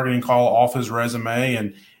that targeting call off his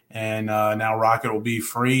resume, and now Rocket will be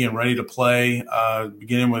free and ready to play,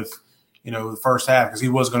 beginning with, the first half, because he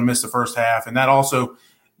was going to miss the first half. And that also,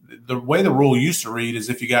 the way the rule used to read is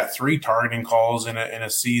if you got 3 targeting calls in a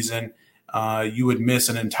season, you would miss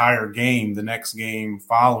an entire game the next game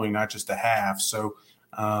following, not just a half. So,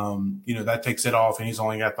 that takes it off, and he's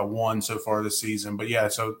only got the 1 so far this season. But yeah,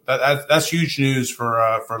 so that's huge news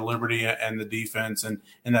for Liberty and the defense and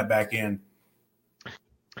that back end.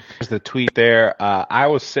 There's the tweet there. I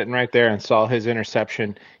was sitting right there and saw his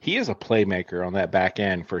interception. He is a playmaker on that back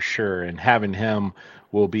end for sure, and having him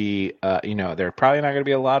will be, there probably not going to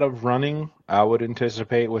be a lot of running, I would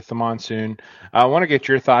anticipate, with the monsoon. I want to get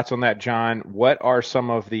your thoughts on that, John. What are some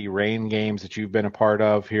of the rain games that you've been a part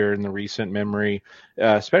of here in the recent memory,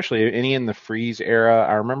 especially any in the freeze era?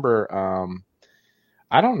 I remember,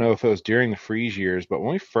 I don't know if it was during the freeze years, but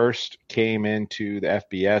when we first came into the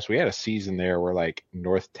FBS, we had a season there where like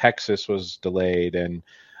North Texas was delayed, and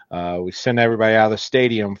we sent everybody out of the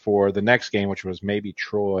stadium for the next game, which was maybe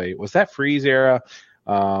Troy. Was that freeze era?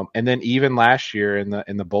 And then even last year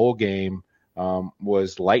in the bowl game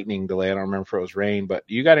was lightning delay. I don't remember if it was rain, but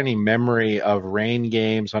you got any memory of rain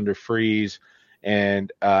games under freeze,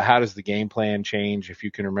 and how does the game plan change, if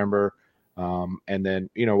you can remember? And then,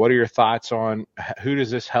 what are your thoughts on who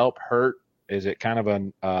does this help, hurt? Is it kind of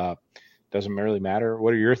doesn't really matter?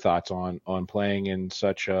 What are your thoughts on playing in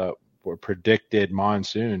such a predicted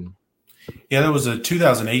monsoon? Yeah, that was a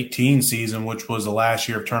 2018 season, which was the last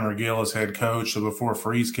year of Turner Gill as head coach. So before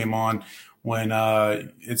freeze came on, when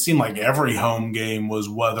it seemed like every home game was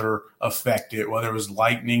weather affected, whether it was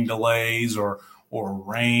lightning delays or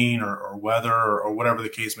rain or weather or whatever the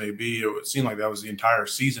case may be. It seemed like that was the entire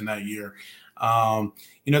season that year.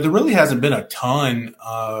 There really hasn't been a ton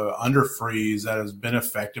under freeze that has been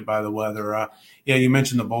affected by the weather. You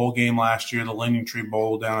mentioned the bowl game last year, the Leaning Tree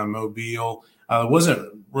Bowl down in Mobile. There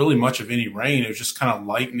wasn't really much of any rain. It was just kind of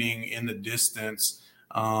lightning in the distance.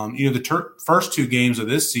 The first 2 games of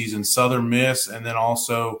this season, Southern Miss and then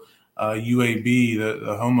also UAB,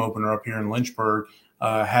 the home opener up here in Lynchburg,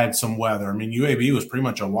 had some weather. I mean, UAB was pretty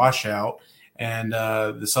much a washout, and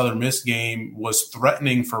the Southern Miss game was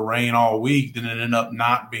threatening for rain all week. Then it ended up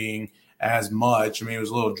not being as much. I mean, it was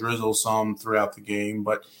a little drizzle some throughout the game,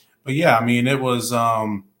 but yeah, I mean, it was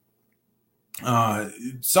some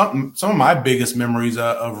of my biggest memories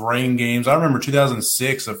of rain games. I remember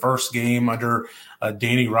 2006, the first game under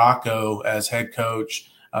Danny Rocco as head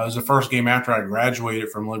coach. It was the first game after I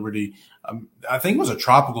graduated from Liberty. I think it was a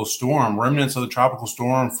tropical storm, remnants of the tropical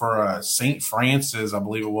storm for St. Francis, I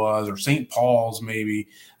believe it was, or St. Paul's maybe,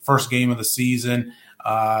 first game of the season.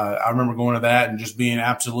 I remember going to that and just being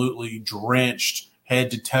absolutely drenched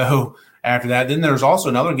head to toe after that. Then there was also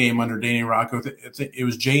another game under Danny Rocco. It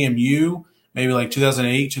was JMU, maybe like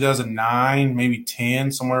 2008, 2009, maybe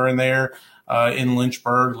 10, somewhere in there in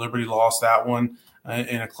Lynchburg. Liberty lost that one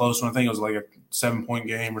in a close one. I think it was like a 7-point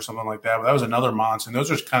game or something like that. But that was another monsoon. Those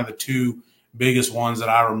are kind of the 2 biggest ones that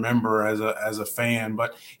I remember as a fan.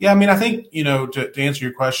 But yeah, I mean, I think, to answer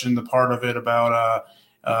your question, the part of it about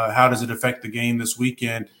how does it affect the game this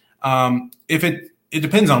weekend? If it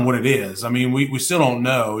depends on what it is. I mean, we still don't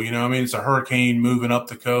know, I mean, it's a hurricane moving up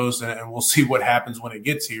the coast, and we'll see what happens when it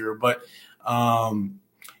gets here. But,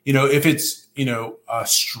 if it's, a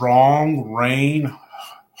strong rain,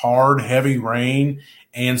 hard, heavy rain,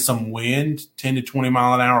 and some wind, 10 to 20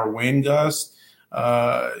 mile an hour wind gusts,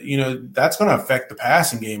 that's going to affect the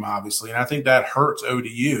passing game, obviously. And I think that hurts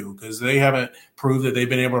ODU because they haven't proved that they've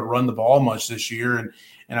been able to run the ball much this year.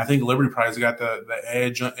 And I think Liberty probably has got the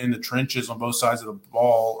edge in the trenches on both sides of the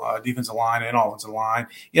ball, defensive line and offensive line.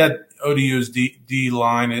 Yeah, ODU's D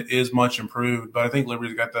line is much improved, but I think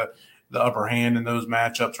Liberty's got the upper hand in those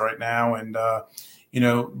matchups right now. And,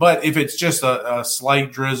 But if it's just a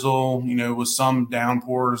slight drizzle, with some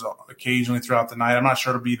downpours occasionally throughout the night, I'm not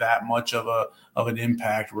sure it'll be that much of an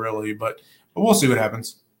impact really, but we'll see what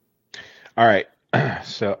happens. All right.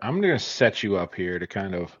 So I'm going to set you up here to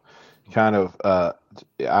kind of, I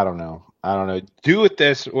don't know. Do with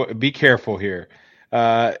this. Be careful here.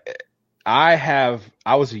 I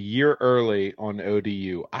was a year early on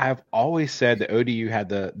ODU. I have always said that ODU had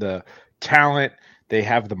the talent. They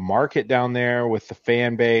have the market down there with the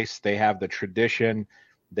fan base. They have the tradition.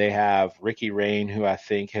 They have Ricky Rain, who I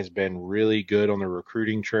think has been really good on the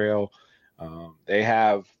recruiting trail. They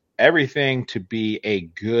have everything to be a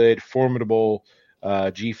good, formidable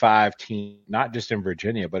G5 team, not just in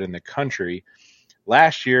Virginia, but in the country.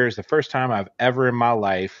 Last year is the first time I've ever in my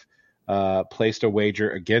life placed a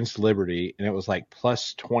wager against Liberty, and it was like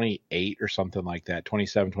plus 28 or something like that,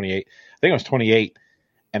 27, 28. I think it was 28.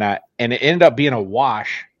 And it ended up being a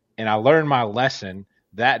wash, and I learned my lesson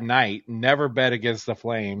that night. Never bet against the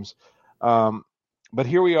Flames. But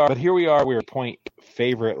here we are. We were a point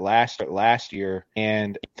favorite last year,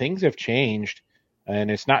 and things have changed. And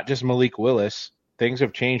it's not just Malik Willis. Things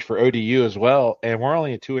have changed for ODU as well, and we're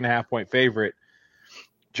only a 2.5-point favorite.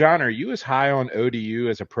 John, are you as high on ODU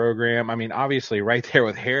as a program? I mean, obviously, right there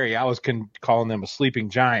with Harry, I was calling them a sleeping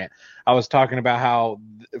giant. I was talking about how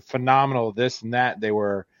phenomenal this and that they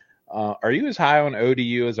were. Are you as high on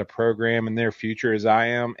ODU as a program and their future as I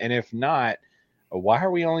am? And if not, why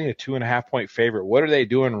are we only a 2.5-point favorite? What are they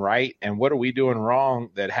doing right, and what are we doing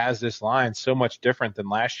wrong that has this line so much different than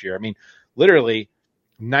last year? I mean, literally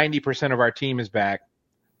 90% of our team is back.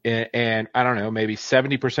 And I don't know, maybe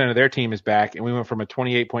 70% of their team is back, and we went from a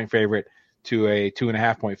 28-point favorite to a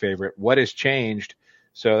 2.5-point favorite. What has changed?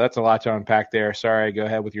 So that's a lot to unpack there. Sorry, go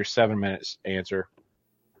ahead with your 7 minutes answer.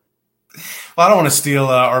 Well, I don't want to steal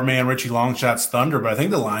our man Richie Longshot's thunder, but I think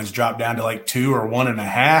the line's dropped down to like 2 or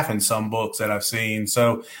 1.5 in some books that I've seen.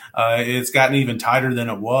 So it's gotten even tighter than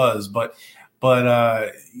it was. But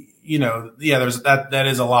there's that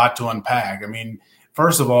is a lot to unpack. I mean,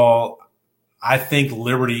 first of all, I think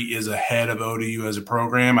Liberty is ahead of ODU as a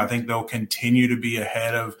program. I think they'll continue to be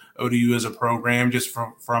ahead of ODU as a program just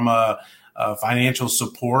from a financial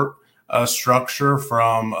support structure,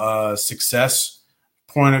 from a success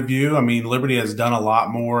point of view. I mean, Liberty has done a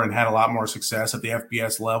lot more and had a lot more success at the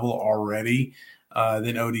FBS level already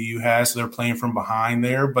than ODU has. So they're playing from behind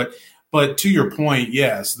there. But to your point,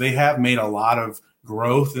 yes, they have made a lot of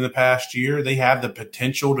growth in the past year. They have the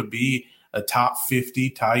potential to be a top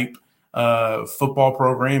 50 type football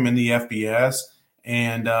program in the FBS,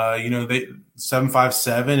 and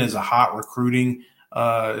 757 is a hot recruiting.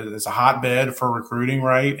 It's a hotbed for recruiting,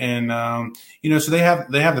 right? And so they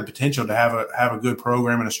have the potential to have a good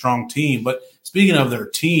program and a strong team. But speaking of their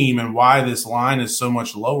team and why this line is so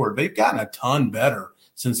much lower, they've gotten a ton better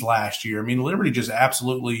since last year. I mean, Liberty just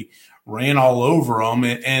absolutely ran all over them.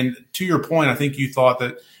 And to your point, I think you thought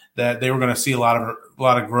that they were going to see a lot of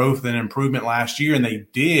growth and improvement last year, and they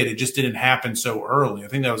did. It just didn't happen so early. I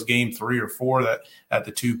think that was game 3 or 4 that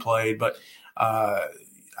the two played. But I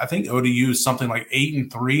think ODU is something like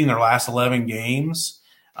 8-3 in their last 11 games.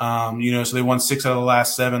 So they won 6 out of the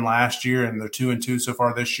last 7 last year, and they're 2-2 so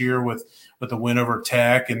far this year with the win over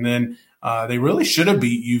Tech. And then they really should have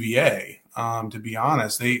beat UVA. To be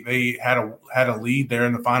honest, they had a lead there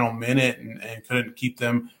in the final minute and couldn't keep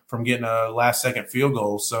them from getting a last-second field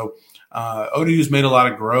goal. So ODU's made a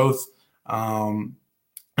lot of growth and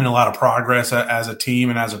a lot of progress as a team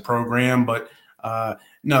and as a program. But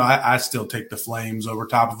no, I still take the Flames over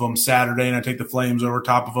top of them Saturday, and I take the Flames over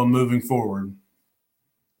top of them moving forward.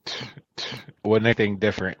 Wouldn't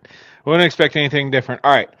expect anything different.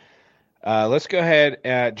 All right. Let's go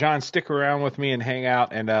ahead. John, stick around with me and hang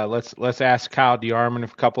out, and let's ask Kyle DeArmond a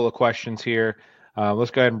couple of questions here.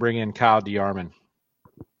 Let's go ahead and bring in Kyle DeArmond.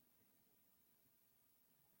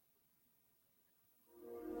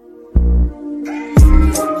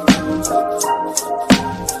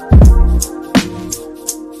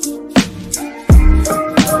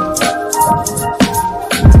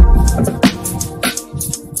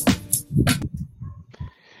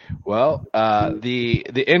 Well,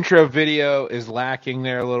 the intro video is lacking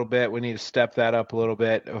there a little bit. We need to step that up a little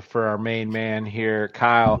bit for our main man here,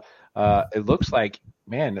 Kyle. It looks like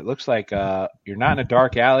you're not in a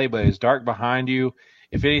dark alley, but it's dark behind you.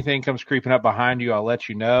 If anything comes creeping up behind you, I'll let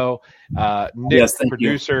you know. Nick, yes, the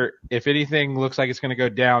producer, if anything looks like it's going to go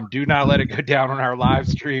down, do not let it go down on our live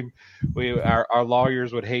stream. Our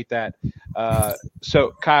lawyers would hate that.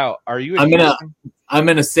 So, Kyle, are you in Houston? I'm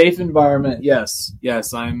in a safe environment. Yes,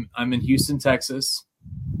 I'm in Houston, Texas.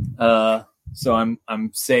 So I'm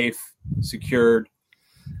safe, secured.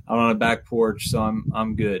 out on a back porch, so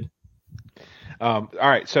I'm good. All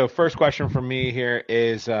right. So first question from me here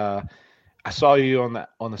is, I saw you on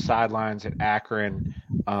the sidelines at Akron.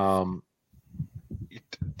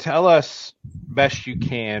 Tell us best you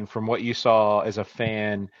can from what you saw as a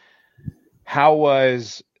fan. How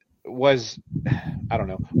was I don't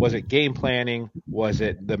know, was it game planning? Was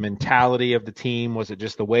it the mentality of the team? Was it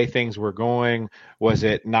just the way things were going? Was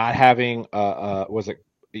it not having was it,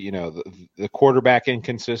 the quarterback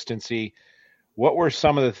inconsistency? What were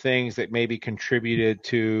some of the things that maybe contributed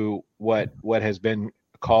to what has been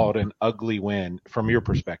called an ugly win from your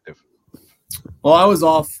perspective? Well, I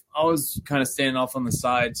was kind of standing off on the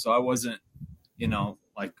side, so I wasn't,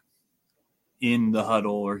 like in the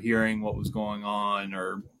huddle or hearing what was going on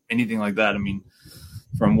or anything like that. I mean,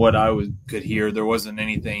 from what I could hear, there wasn't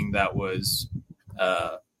anything that was,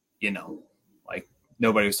 like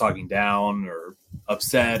nobody was talking down or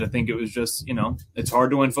upset. I think it was just, it's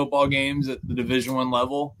hard to win football games at the Division I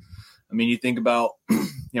level. I mean, you think about,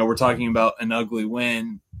 we're talking about an ugly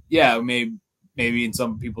win. Yeah, maybe in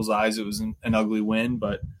some people's eyes it was an ugly win,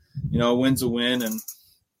 but, a win's a win. And,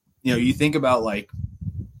 you think about like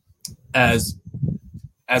as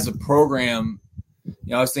a program,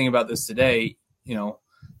 I was thinking about this today,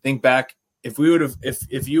 think back, if you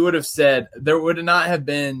would have said there would not have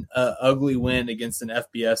been an ugly win against an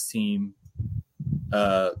FBS team,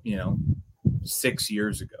 6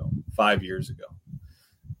 years ago, 5 years ago,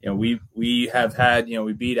 we have had,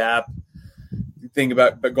 we beat App. Think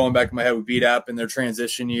about, but going back in my head, we beat App in their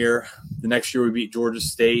transition year. The next year we beat Georgia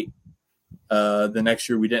State. The next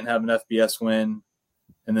year we didn't have an FBS win.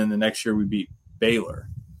 And then the next year we beat Baylor,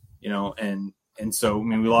 and so, I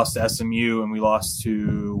mean, we lost to SMU and we lost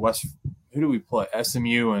to who do we play?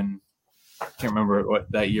 SMU, and I can't remember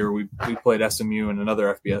what that year we played SMU and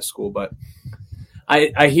another FBS school, but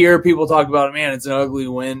I hear people talk about it, man, it's an ugly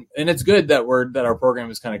win. And it's good that our program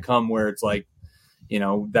has kind of come where it's like,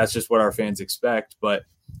 that's just what our fans expect. But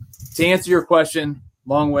to answer your question,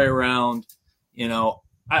 long way around,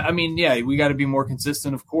 I mean, yeah, we got to be more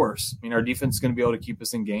consistent, of course. I mean, our defense is going to be able to keep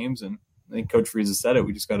us in games, and I think Coach Frieza said it.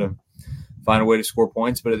 We just got to find a way to score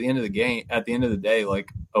points. But at the end of the day, like,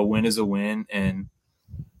 a win is a win, and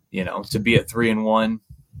to be at 3-1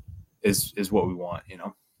 is what we want.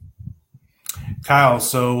 Kyle,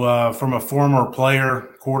 so from a former player,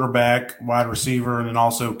 quarterback, wide receiver, and then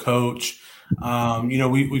also coach,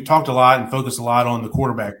 we talked a lot and focused a lot on the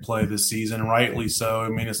quarterback play this season, and rightly so. I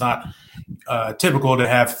mean, it's not typical to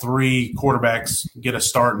have three quarterbacks get a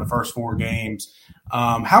start in the first 4 games.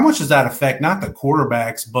 How much does that affect not the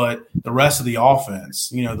quarterbacks, but the rest of the offense?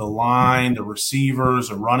 The line, the receivers,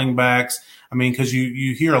 the running backs. I mean, because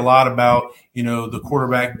you hear a lot about, the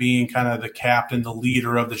quarterback being kind of the captain, the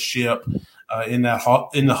leader of the ship in the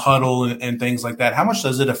huddle and things like that. How much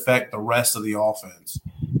does it affect the rest of the offense?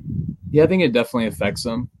 Yeah, I think it definitely affects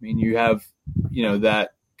them. I mean, you have, that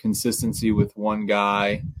consistency with one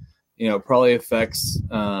guy, probably affects,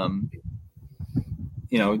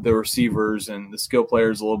 the receivers and the skill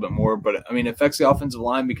players a little bit more. But, I mean, it affects the offensive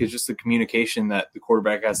line because just the communication that the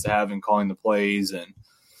quarterback has to have in calling the plays and,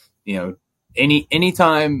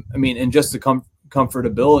 anytime, I mean, and just the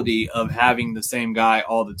comfortability of having the same guy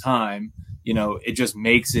all the time, it just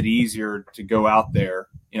makes it easier to go out there.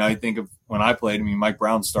 I think of when I played, I mean, Mike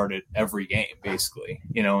Brown started every game basically,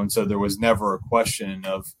 and so there was never a question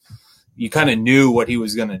of, you kind of knew what he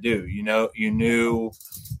was going to do. You knew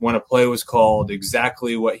when a play was called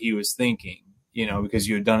exactly what he was thinking, because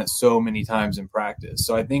you had done it so many times in practice.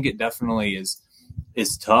 So I think it definitely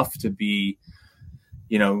is tough to be,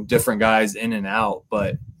 different guys in and out,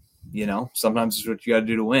 but sometimes it's what you got to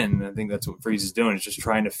do to win. And I think that's what Frieza is doing, is just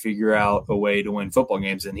trying to figure out a way to win football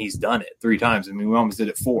games. And he's done it 3 times. I mean, we almost did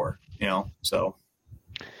it 4, so.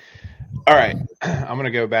 All right. I'm going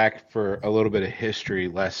to go back for a little bit of history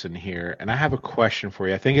lesson here. And I have a question for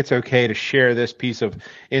you. I think it's okay to share this piece of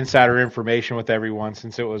insider information with everyone,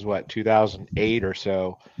 since it was 2008 or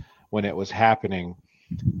so when it was happening.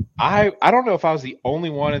 I don't know if I was the only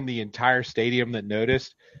one in the entire stadium that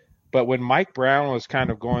noticed, but when Mike Brown was kind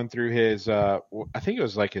of going through his, I think it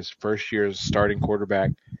was like his first year as starting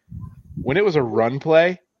quarterback, when it was a run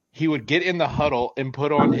play, he would get in the huddle and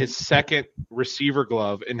put on his second receiver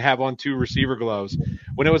glove and have on 2 receiver gloves.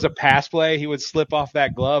 When it was a pass play, he would slip off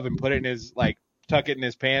that glove and put it in his, tuck it in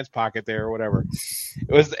his pants pocket there or whatever.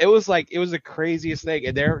 It was the craziest thing.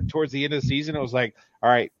 And there towards the end of the season, it was like, all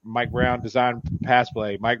right, Mike Brown design pass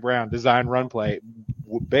play, Mike Brown design run play,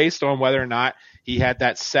 based on whether or not he had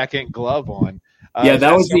that second glove on. Yeah,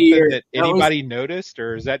 that was the year that anybody noticed,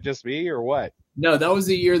 or is that just me, or what? No, that was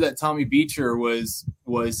the year that Tommy Beecher was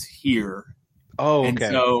here. Oh, And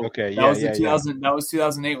okay. so Okay. that Yeah. was Yeah.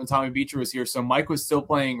 2008 when Tommy Beecher was here. So Mike was still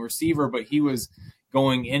playing receiver, but he was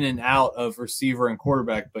going in and out of receiver and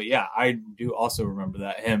quarterback. But yeah, I do also remember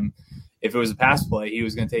that if it was a pass play, he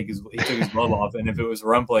was going to he took his glove off. And if it was a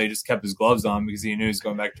run play, he just kept his gloves on because he knew he was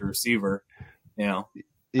going back to receiver. You know,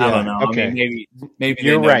 Yeah. I don't know. Okay. I mean, maybe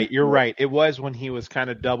You're right. You're right. It was when he was kind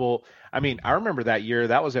of double. I mean, I remember that year.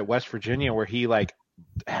 That was at West Virginia where he like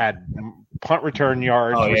had punt return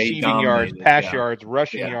yards, Oh, yeah, he receiving yards, dominated, pass yeah. yards,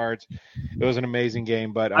 rushing Yeah. yards. It was an amazing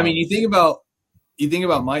game. But I mean, you think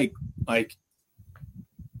about Mike, like,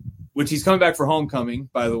 which he's coming back for homecoming,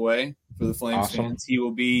 by the way, for the Flames Awesome. fans. He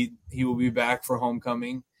will be back for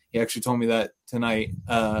homecoming. He actually told me that tonight.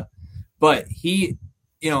 But he,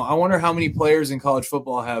 I wonder how many players in college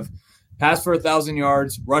football have passed for 1,000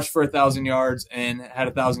 yards, rushed for 1,000 yards, and had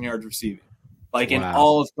 1,000 yards receiving. Like in Wow.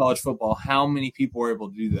 all of college football, how many people were able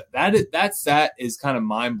to do that? That stat is kind of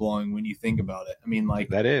mind blowing when you think about it. I mean, like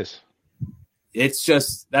that is. it's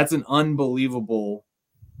just that's an unbelievable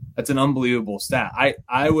stat.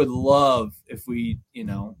 I would love if we, I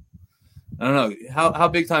don't know how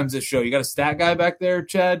big time is this show. You got a stat guy back there,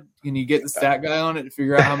 Chad? Can you get the stat guy on it to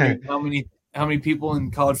figure out how many people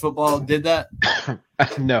in college football did that?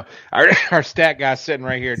 No, our stat guy's sitting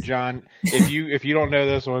right here, John. If you don't know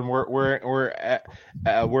this one, we're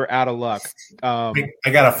out of luck. I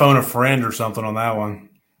got to phone a friend or something on that one.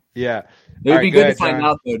 Yeah, It would All be right, good ahead, to find John.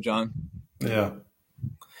 out, though, John. Yeah.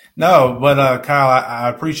 No, but Kyle, I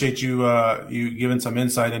appreciate you you giving some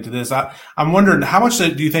insight into this. I'm wondering how much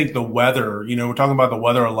do you think the weather? We're talking about the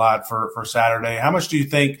weather a lot for Saturday. How much do you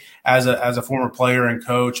think, as a former player and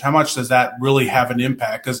coach, how much does that really have an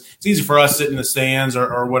impact? Because it's easy for us sitting in the stands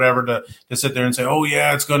or whatever to sit there and say, oh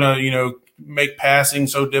yeah, it's gonna make passing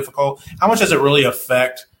so difficult. How much does it really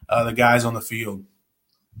affect the guys on the field?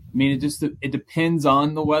 I mean, it depends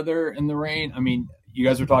on the weather and the rain. I mean, you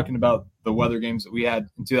guys were talking about the weather games that we had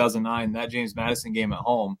in 2009, that James Madison game at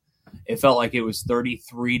home. It felt like it was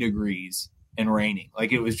 33 degrees and raining.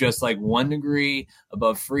 Like it was just like 1 degree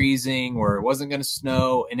above freezing where it wasn't going to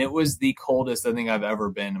snow. And it was the coldest I think I've ever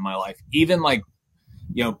been in my life. Even like,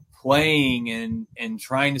 playing and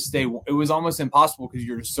trying to stay, it was almost impossible because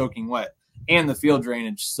you're just soaking wet. And the field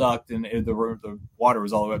drainage sucked and the water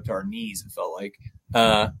was all the way up to our knees, it felt like.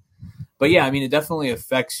 But yeah, I mean, it definitely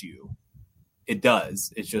affects you. It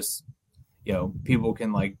does. It's just, people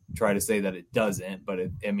can like try to say that it doesn't, but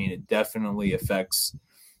it definitely affects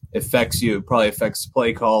you. It probably affects the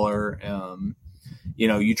play caller.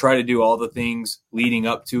 You try to do all the things leading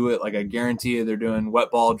up to it. Like I guarantee you they're doing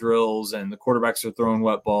wet ball drills and the quarterbacks are throwing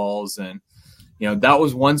wet balls. And, that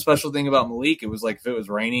was one special thing about Malik. It was like, if it was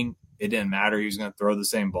raining, it didn't matter. He was going to throw the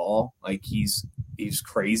same ball. Like he's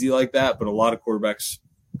crazy like that. But a lot of quarterbacks,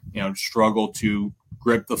 struggle to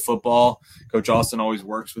grip the football. Coach Austin always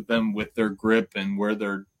works with them with their grip and where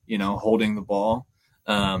they're, holding the ball.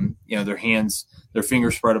 Their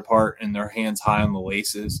fingers spread apart and their hands high on the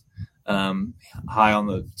laces, high on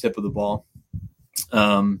the tip of the ball.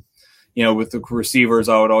 With the receivers,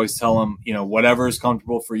 I would always tell them, whatever is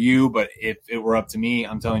comfortable for you, but if it were up to me,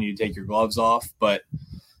 I'm telling you to take your gloves off, but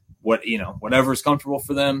whatever is comfortable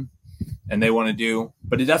for them and they want to do,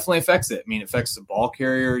 but it definitely affects it. I mean, it affects the ball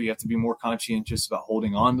carrier. You have to be more conscientious about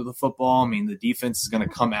holding on to the football. I mean, the defense is going to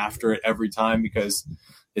come after it every time because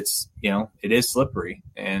it's, it is slippery.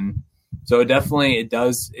 And so it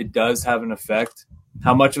does have an effect.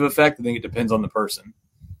 How much of an effect? I think it depends on the person.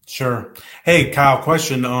 Sure. Hey, Kyle,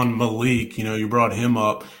 question on Malik. You brought him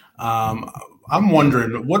up. I'm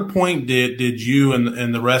wondering, at what point did you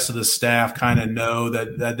and the rest of the staff kind of know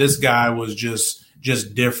that this guy was just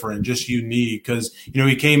different, just unique? Because,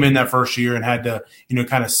 he came in that first year and had to,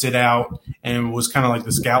 kind of sit out and was kind of like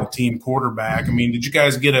the scout team quarterback. I mean, did you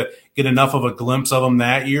guys get enough of a glimpse of him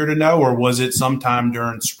that year to know, or was it sometime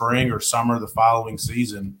during spring or summer the following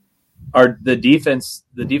season? The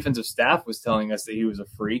defensive staff was telling us that he was a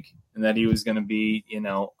freak and that he was going to be,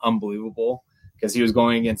 unbelievable because he was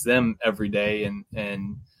going against them every day and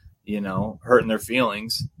hurting their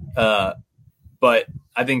feelings. But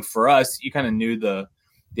I think for us, you kind of knew the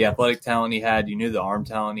athletic talent he had. You knew the arm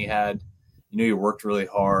talent he had. You knew he worked really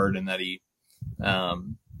hard and that he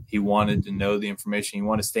wanted to know the information. He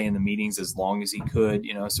wanted to stay in the meetings as long as he could,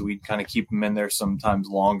 so we'd kind of keep him in there sometimes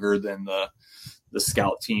longer than the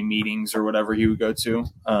scout team meetings or whatever he would go to.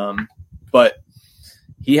 But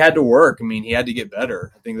he had to work. I mean, he had to get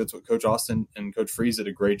better. I think that's what Coach Austin and Coach Freeze did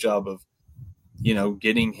a great job of,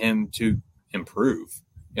 getting him to improve.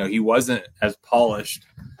 He wasn't as polished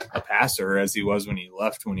a passer as he was when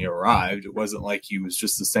he arrived. It wasn't like he was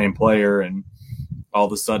just the same player and all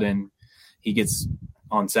of a sudden he gets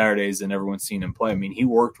on Saturdays and everyone's seen him play. I mean, he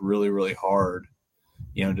worked really, really hard,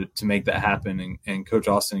 to make that happen. And Coach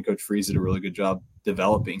Austin and Coach Freeze did a really good job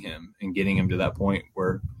developing him and getting him to that point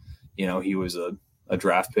where, he was a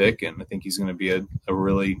draft pick, and I think he's going to be a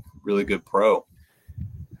really, really good pro.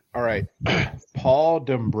 All right. Paul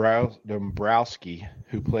Dombrowski,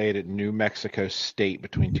 who played at New Mexico State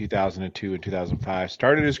between 2002 and 2005,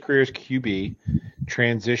 started his career as QB,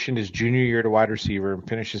 transitioned his junior year to wide receiver, and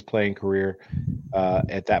finished his playing career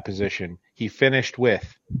at that position. He finished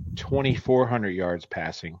with 2,400 yards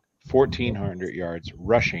passing, 1,400 yards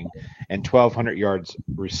rushing, and 1,200 yards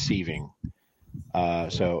receiving.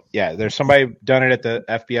 There's somebody done it at the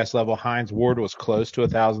FBS level. Hines Ward was close to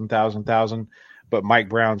 1,000, but Mike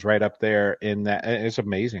Brown's right up there in that. It's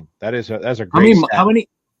amazing. That's a great stat.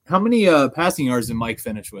 How many passing yards did Mike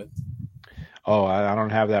finish with? Oh, I don't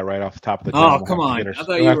have that right off the top of the dome. Oh, come on. I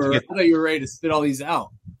thought you were ready to spit all these out.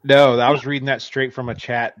 No, I was reading that straight from a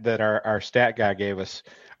chat that our stat guy gave us.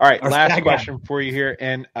 All right, last question for you here.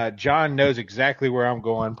 And John knows exactly where I'm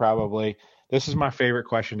going probably. This is my favorite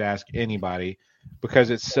question to ask anybody because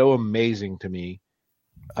it's so amazing to me.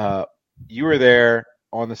 You were there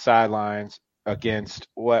on the sidelines against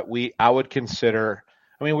what I would consider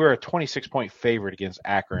 – we were a 26-point favorite against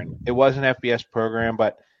Akron. It was an FBS program,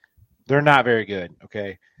 but they're not very good,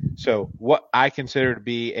 okay? So what I consider to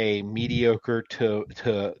be a mediocre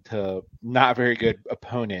to not very good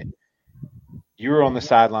opponent, you were on the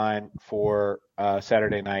sideline for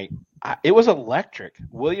Saturday night. It was electric.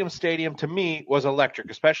 Williams Stadium, to me, was electric,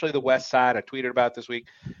 especially the west side. I tweeted about it this week.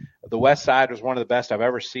 The west side was one of the best I've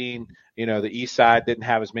ever seen. The east side didn't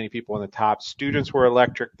have as many people on the top. Students were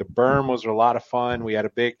electric. The berm was a lot of fun. We had a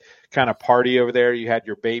big kind of party over there. You had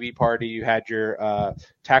your baby party. You had your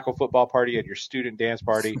tackle football party. You had your student dance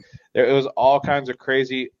party. It was all kinds of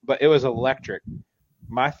crazy, but it was electric.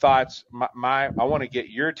 My thoughts, I want to get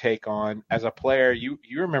your take on, as a player, you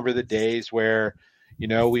remember the days where –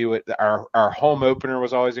 we would our home opener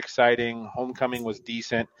was always exciting. Homecoming was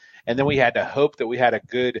decent. And then we had to hope that we had a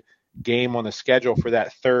good game on the schedule for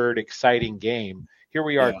that third exciting game. Here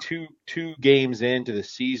we are, two games into the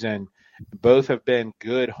season. Both have been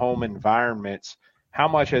good home environments. How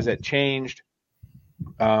much has it changed?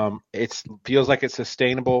 It feels like it's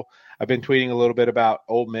sustainable. I've been tweeting a little bit about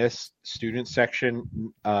Ole Miss student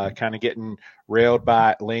section kind of getting railed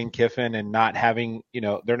by Lane Kiffin and not having,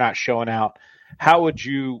 they're not showing out. How would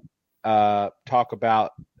you talk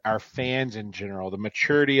about our fans in general, the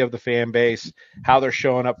maturity of the fan base, how they're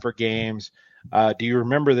showing up for games? Do you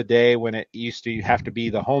remember the day when it used to have to be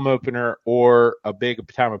the home opener or a big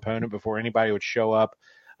time opponent before anybody would show up?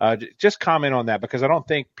 Just comment on that, because I don't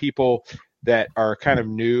think people that are kind of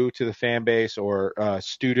new to the fan base or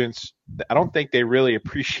students, I don't think they really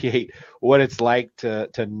appreciate what it's like to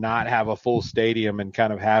not have a full stadium and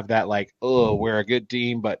kind of have that like, oh, we're a good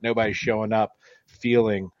team, but nobody's showing up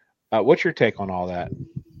feeling. What's your take on all that?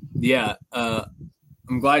 Yeah,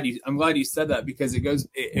 I'm glad you said that, because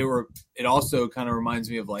it also kind of reminds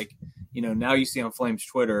me of, like, now you see on Flames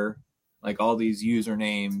Twitter, like, all these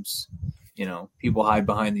usernames. People hide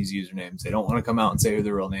behind these usernames. They don't want to come out and say who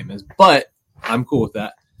their real name is, but I'm cool with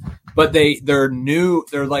that. But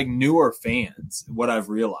they're like newer fans. What I've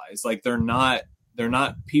realized, like, they're not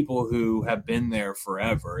people who have been there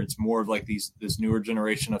forever. It's more of like this newer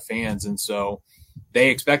generation of fans. And so they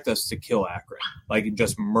expect us to kill Akron, like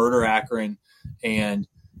just murder Akron. And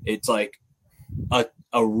it's like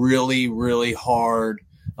a really, really hard,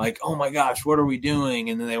 like, oh my gosh, what are we doing?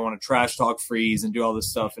 And then they want to trash talk Freeze and do all this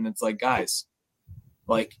stuff. And it's like, guys,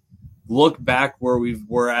 like, look back where we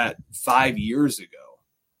were at 5 years ago.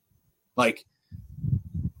 Like,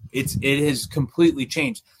 it has completely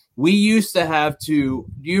changed. We used to have to,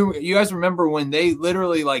 you guys remember when they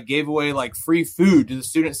literally like gave away like free food to the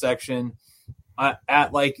student section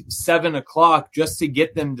at like 7:00 just to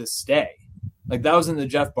get them to stay? Like, that was in the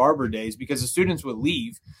Jeff Barber days, because the students would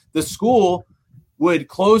leave. The school would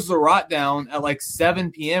close the rot down at like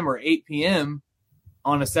 7 p.m. or 8 p.m.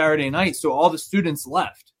 on a Saturday night. So all the students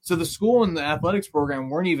left. So the school and the athletics program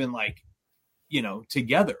weren't even like,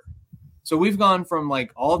 together. So we've gone from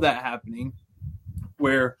like all that happening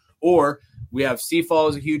or we have Seafall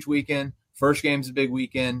is a huge weekend. First game's a big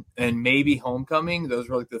weekend, and maybe homecoming. Those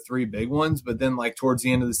were like the three big ones. But then like towards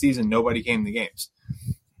the end of the season, nobody came to games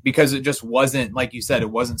because it just wasn't, like you said, it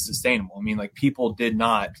wasn't sustainable. I mean, like, people did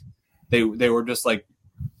not, they were just like,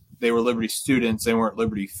 they were Liberty students. They weren't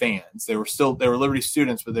Liberty fans. They were Liberty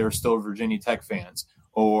students, but they were still Virginia Tech fans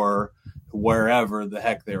or wherever the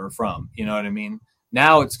heck they were from. You know what I mean?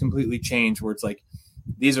 Now it's completely changed, where it's like,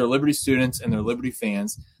 these are Liberty students and they're Liberty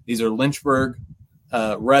fans. These are Lynchburg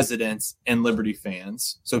residents and Liberty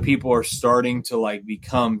fans. So people are starting to like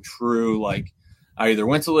become true. Like I either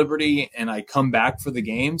went to Liberty and I come back for the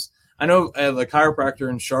games. I know I have a chiropractor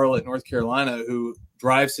in Charlotte, North Carolina, who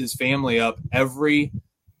drives his family up every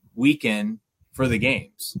weekend for the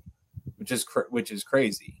games, which is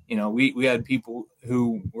crazy. You know, we had people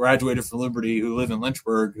who graduated from Liberty who live in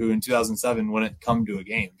Lynchburg who in 2007 wouldn't come to a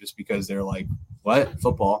game just because they're like, what,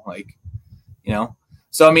 football? Like, you know.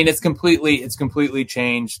 So I mean, it's completely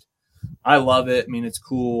changed. I love it. I mean, it's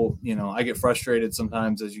cool. You know, I get frustrated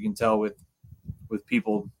sometimes, as you can tell, with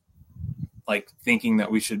people like thinking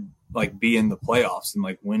that we should like be in the playoffs and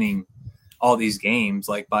like winning all these games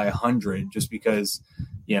like by 100 just because,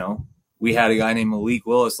 you know, we had a guy named Malik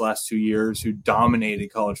Willis last 2 years who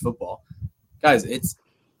dominated college football. Guys,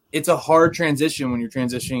 it's a hard transition when you're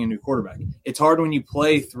transitioning a new quarterback. It's hard when you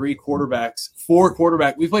play four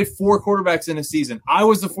quarterbacks. We played 4 quarterbacks in a season. I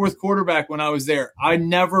was the 4th quarterback when I was there. I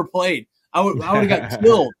never played. I would have got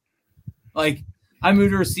killed. Like, I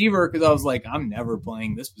moved to receiver because I was like, I'm never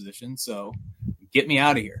playing this position, so get me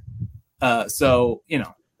out of here. So, you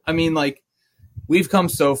know, I mean, like, we've come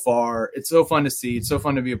so far. It's so fun to see. It's so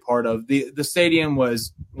fun to be a part of. The stadium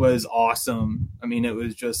was awesome. I mean, it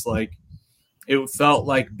was just like, it felt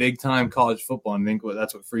like big time college football. And I think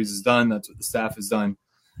that's what Freeze has done. That's what the staff has done.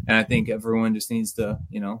 And I think everyone just needs to,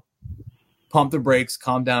 you know, pump the brakes,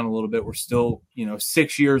 calm down a little bit. We're still, you know,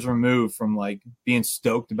 6 years removed from like being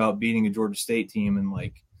stoked about beating a Georgia State team. And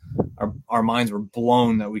like our minds were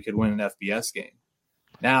blown that we could win an FBS game.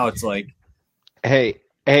 Now it's like, Hey,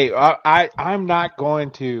 I'm not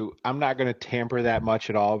going to tamper that much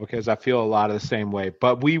at all because I feel a lot of the same way.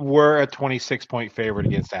 But we were a 26-point favorite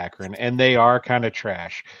against Akron, and they are kind of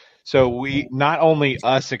trash. So we not only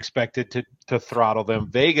us expected to throttle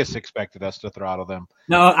them, Vegas expected us to throttle them.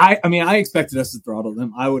 No, I mean I expected us to throttle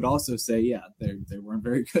them. I would also say, yeah, they weren't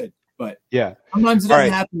very good. But yeah, sometimes it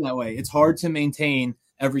doesn't happen that way. It's hard to maintain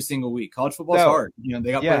every single week. College football is hard. You know,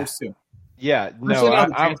 they got players too. Yeah, no,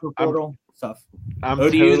 I'm tough. I'm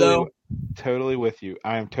ODU though. Totally with you.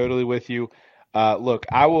 I am totally with you. Look,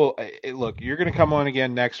 you're going to come on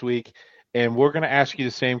again next week, and we're going to ask you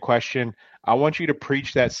the same question. I want you to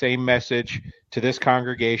preach that same message to this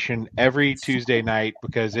congregation every Tuesday night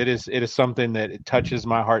because it is something that it touches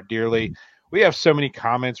my heart dearly. We have so many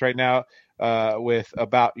comments right now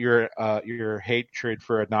about your hatred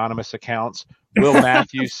for anonymous accounts. Will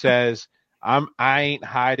Matthews says, I ain't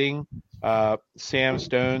hiding. Sam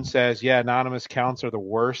Stone says, yeah, anonymous accounts are the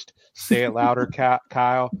worst. Say it louder,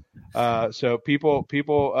 Kyle. So people,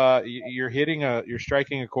 you're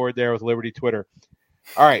striking a chord there with Liberty Twitter.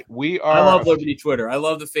 All right, I love Liberty Twitter. I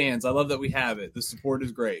love the fans. I love that we have it. The support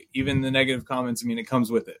is great. Even the negative comments, I mean, it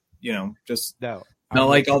comes with it. You know, just not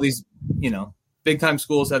like all these, you know, big time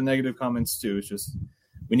schools have negative comments too. It's just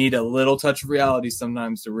we need a little touch of reality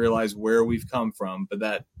sometimes to realize where we've come from. But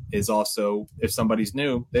that is also, if somebody's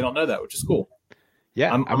new, they don't know that, which is cool.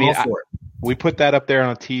 Yeah, I'm all for it. We put that up there on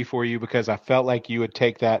a tee for you because I felt like you would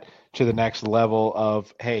take that to the next level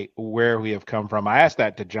of, hey, where we have come from. I ask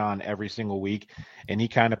that to John every single week, and he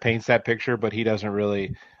kind of paints that picture, but he doesn't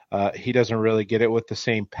really get it with the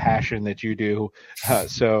same passion that you do.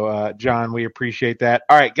 So, John, we appreciate that.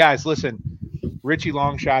 All right, guys, listen. Richie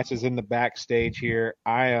Longshots is in the backstage here.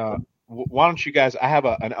 Why don't you guys? I have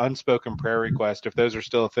an unspoken prayer request. If those are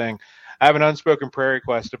still a thing, I have an unspoken prayer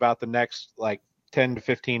request about the next 10 to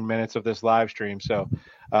 15 minutes of this live stream. So,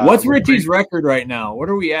 what's Richie's record right now? What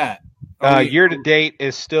are we at? Year to date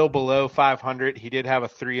is still below 500. He did have a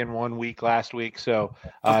 3-1 week last week. So,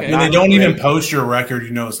 when they don't even post your record,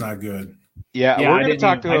 you know it's not good. Yeah, we're going to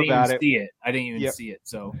talk to him about it. I didn't even see it.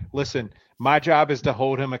 So, listen. My job is to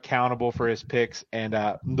hold him accountable for his picks, and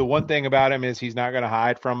the one thing about him is he's not going to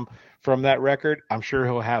hide from that record. I'm sure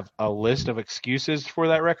he'll have a list of excuses for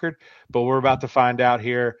that record, but we're about to find out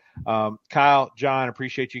here. Kyle, John,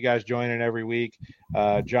 appreciate you guys joining every week.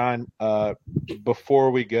 John, before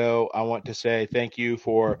we go, I want to say thank you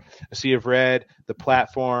for A Sea of Red, the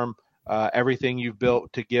platform, everything you've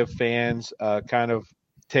built to give fans kind of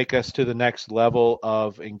take us to the next level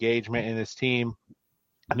of engagement in this team.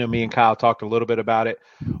 I know me and Kyle talked a little bit about it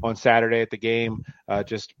on Saturday at the game,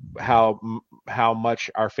 just how much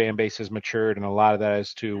our fan base has matured, and a lot of that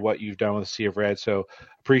is to what you've done with the Sea of Red. So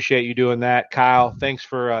appreciate you doing that. Kyle, thanks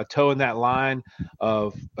for towing that line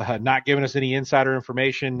of not giving us any insider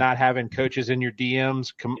information, not having coaches in your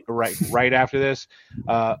DMs right after this,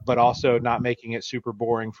 but also not making it super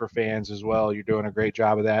boring for fans as well. You're doing a great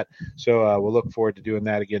job of that. So we'll look forward to doing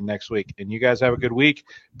that again next week. And you guys have a good week.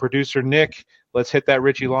 Producer Nick, let's hit that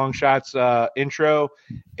Richie Longshots intro,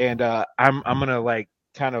 and I'm gonna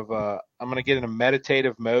I'm going to get in a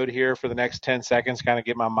meditative mode here for the next 10 seconds, kind of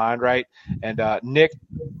get my mind right. And Nick,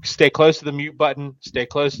 stay close to the mute button, stay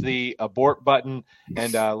close to the abort button,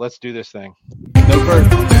 and let's do this thing. No bird.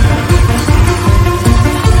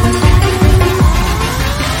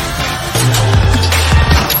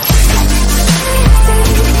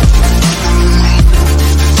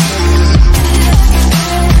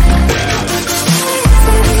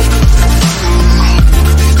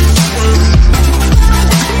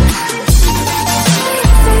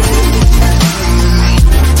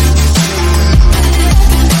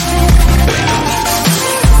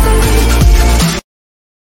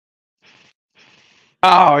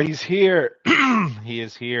 Oh, he's here. He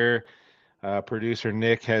is here. Producer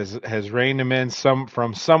Nick has reined him in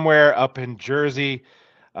from somewhere up in Jersey.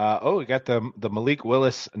 We got the Malik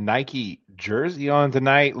Willis Nike jersey on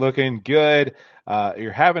tonight, looking good.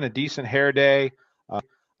 You're having a decent hair day.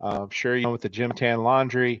 I'm sure you know with the Gym Tan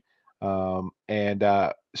Laundry.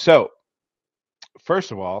 So,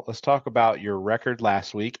 first of all, let's talk about your record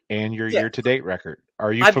last week and your year-to-date record.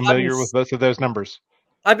 Are you familiar with both of those numbers?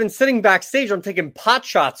 I've been sitting backstage. I'm taking pot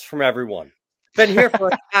shots from everyone. Been here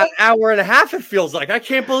for an hour and a half, it feels like. I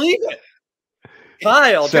can't believe it.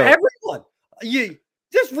 Kyle, to everyone. This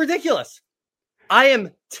is ridiculous. I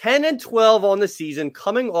am 10-12 on the season,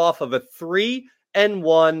 coming off of a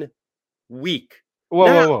 3-1 week.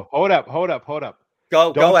 Whoa. Hold up.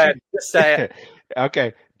 Go ahead. Just say it.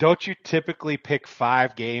 Okay. Don't you typically pick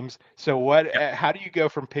 5 games? So how do you go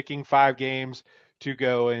from picking 5 games to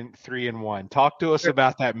go in 3-1? Talk to us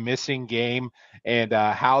about that missing game and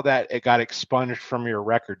how it got expunged from your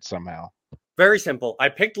record somehow. Very simple. I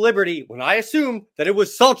picked Liberty when I assumed that it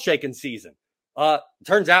was salt shaking season.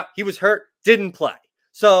 Turns out he was hurt, didn't play.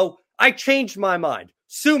 So I changed my mind.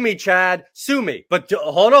 Sue me, Chad. Sue me. But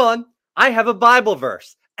hold on. I have a Bible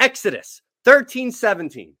verse. Exodus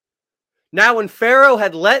 13:17. Now when Pharaoh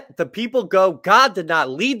had let the people go, God did not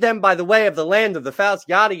lead them by the way of the land of the fowls,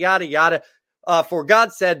 yada, yada, yada. For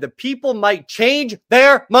God said the people might change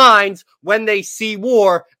their minds when they see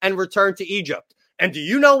war and return to Egypt. And do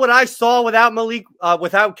you know what I saw without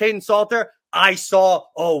Caden Salter? I saw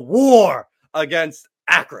a war against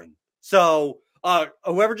Akron. So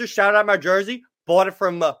whoever just shouted out my jersey bought it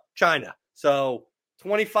from China. So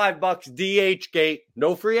 $25 DHgate,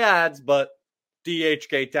 no free ads, but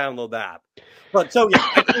DHgate, download the app. But so yeah,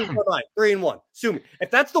 I changed my mind. 3-1. Sue me. If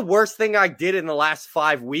that's the worst thing I did in the last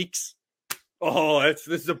 5 weeks, this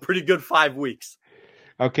is a pretty good 5 weeks.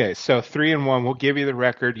 Okay, so 3-1. We'll give you the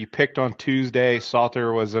record. You picked on Tuesday.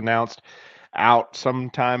 Salter was announced out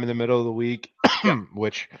sometime in the middle of the week,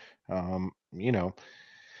 which, we'll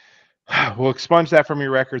expunge that from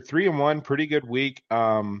your record. 3-1, pretty good week.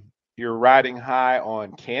 You're riding high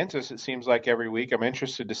on Kansas, it seems like, every week. I'm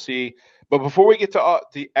interested to see. But before we get to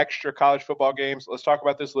the extra college football games, let's talk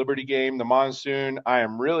about this Liberty game, the monsoon. I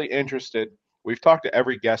am really interested. We've talked to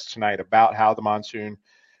every guest tonight about how the monsoon,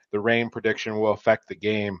 the rain prediction will affect the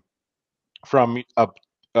game. From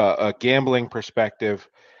a gambling perspective,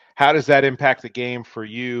 how does that impact the game for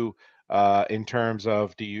you in terms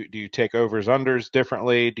of do you take overs, unders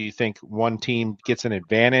differently? Do you think one team gets an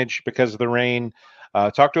advantage because of the rain?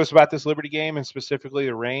 Talk to us about this Liberty game and specifically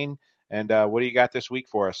the rain. And what do you got this week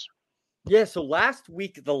for us? Yeah, so last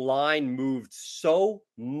week the line moved so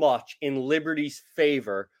much in Liberty's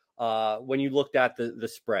favor when you looked at the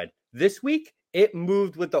spread. This week, it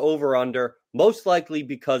moved with the over-under, most likely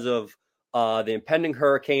because of the impending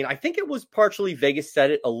hurricane. I think it was partially Vegas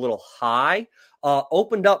set it a little high,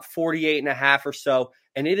 opened up 48.5 or so,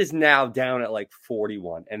 and it is now down at like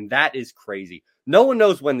 41, and that is crazy. No one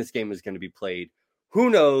knows when this game is going to be played. Who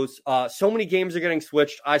knows? So many games are getting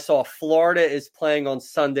switched. I saw Florida is playing on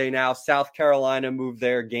Sunday now. South Carolina moved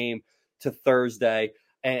their game to Thursday.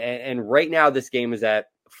 And right now this game is at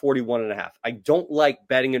 41.5. I don't like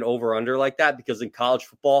betting an over-under like that because in college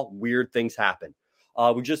football, weird things happen.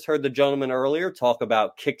 We just heard the gentleman earlier talk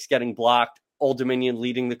about kicks getting blocked. Old Dominion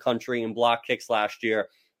leading the country in block kicks last year.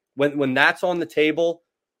 When that's on the table,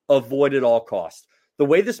 avoid at all costs. The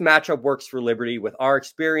way this matchup works for Liberty with our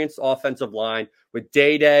experienced offensive line, with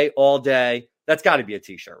day all day, that's got to be a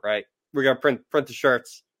t-shirt, right? We're going to print the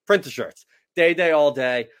shirts. Day all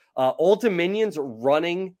day. Old Dominion's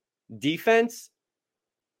running defense,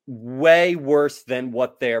 way worse than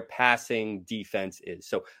what their passing defense is.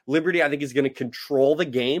 So Liberty, I think, is going to control the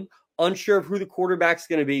game. Unsure of who the quarterback's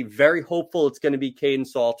going to be. Very hopeful it's going to be Caden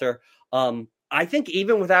Salter. I think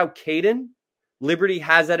even without Caden, Liberty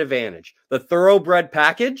has that advantage. The thoroughbred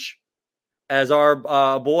package, as our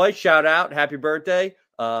boy, shout out, happy birthday,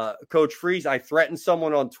 Coach Freeze. I threatened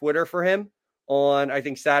someone on Twitter for him on, I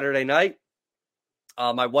think, Saturday night.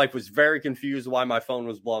 My wife was very confused why my phone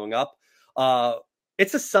was blowing up.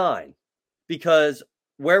 It's a sign, because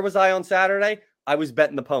where was I on Saturday? I was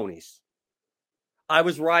betting the ponies. I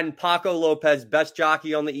was riding Paco Lopez, best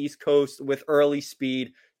jockey on the East Coast, with early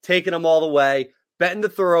speed, taking him all the way, betting the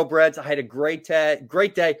thoroughbreds. I had a great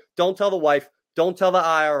day. Don't tell the wife. Don't tell the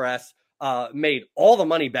IRS. Made all the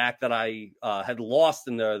money back that I had lost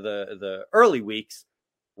in the early weeks,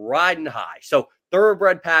 riding high. So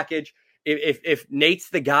thoroughbred package. If Nate's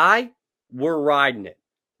the guy, we're riding it.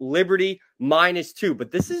 Liberty -2.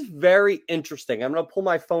 But this is very interesting. I'm going to pull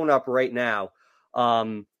my phone up right now.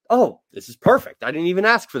 This is perfect. I didn't even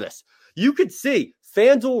ask for this. You could see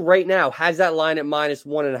FanDuel right now has that line at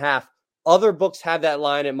 -1.5. Other books have that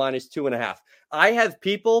line at -2.5. I have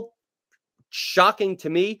people, shocking to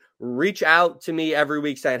me, reach out to me every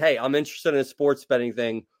week saying, hey, I'm interested in a sports betting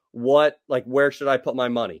thing. Where should I put my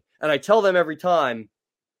money? And I tell them every time,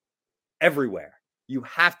 everywhere. You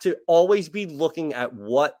have to always be looking at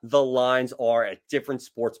what the lines are at different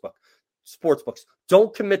sports books.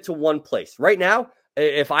 Don't commit to one place. Right now,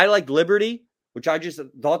 if I like Liberty, which I just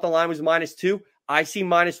thought the line was -2, I see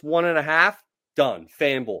 -1.5, done.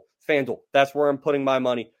 FanDuel. That's where I'm putting my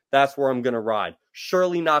money. That's where I'm going to ride.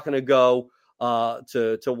 Surely not going to go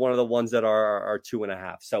to one of the ones that are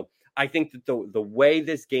 2.5. So I think that the way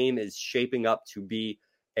this game is shaping up to be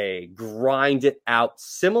a grind it out,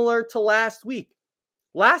 similar to last week.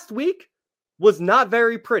 Last week was not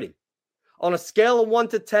very pretty. On a scale of 1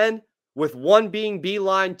 to 10, with 1 being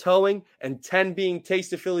Beeline towing and 10 being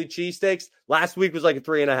Taste of Philly cheesesteaks, last week was like a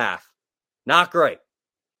 3.5. Not great.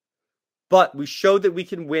 But we showed that we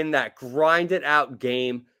can win that grind it out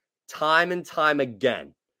game time and time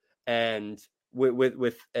again. And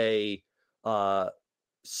with a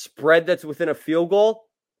spread that's within a field goal,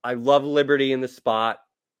 I love Liberty in the spot.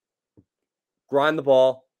 Grind the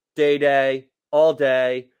ball, day, all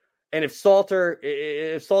day. And if Salter's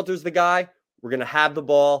the guy, we're going to have the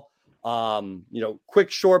ball. Quick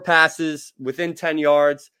short passes within 10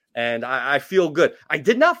 yards. And I feel good. I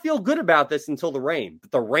did not feel good about this until the rain,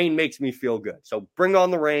 but the rain makes me feel good. So bring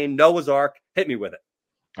on the rain. Noah's Ark. Hit me with it.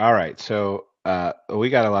 All right. So we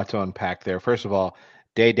got a lot to unpack there. First of all,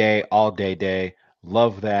 day, all day.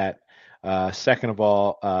 Love that. Second of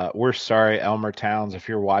all, we're sorry, Elmer Towns, if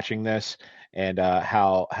you're watching this, and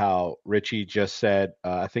how Richie just said,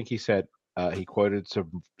 I think he said, he quoted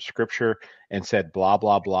some scripture and said blah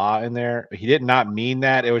blah blah in there. He did not mean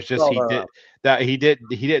that. It was just he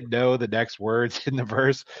didn't know the next words in the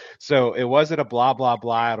verse. So it wasn't a blah blah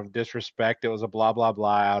blah out of disrespect. It was a blah blah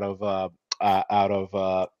blah out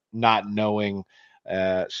of not knowing.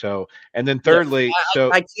 And then thirdly,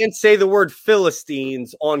 I can't say the word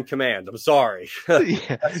Philistines on command. I'm sorry.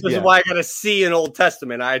 This is why I got to see an Old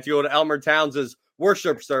Testament. I had to go to Elmer Towns'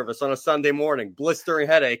 worship service on a Sunday morning, blistering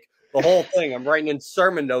headache, the whole thing. I'm writing in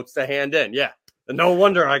sermon notes to hand in. Yeah. No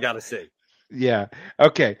wonder I got to see. Yeah.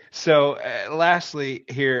 Okay. So lastly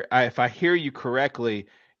here, if I hear you correctly,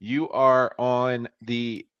 you are on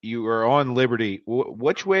Liberty.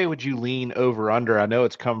 Which way would you lean over under? I know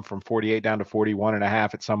it's come from 48 down to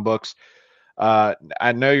 41.5 at some books.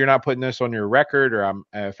 I know you're not putting this on your record, or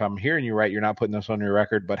if I'm hearing you right, you're not putting this on your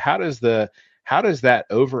record, but how does that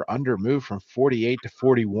over under move from 48 to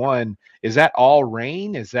 41? Is that all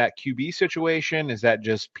rain? Is that QB situation? Is that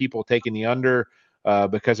just people taking the under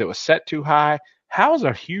because it was set too high? How is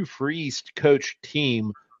a Hugh Freeze coached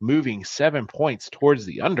team moving 7 points towards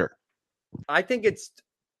the under? I think it's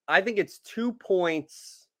 2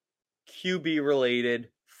 points QB related,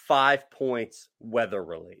 5 points weather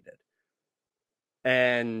related.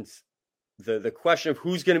 And the question of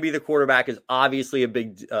who's going to be the quarterback is obviously a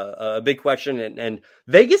big question. And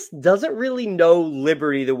Vegas doesn't really know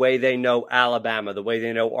Liberty the way they know Alabama, the way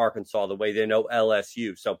they know Arkansas, the way they know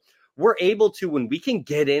LSU. So we're able to, when we can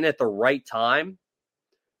get in at the right time,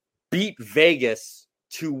 beat Vegas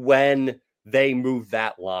to when they move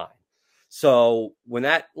that line. So when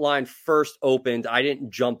that line first opened, I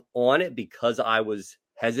didn't jump on it because I was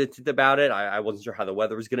hesitant about it. I wasn't sure how the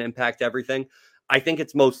weather was going to impact everything. I think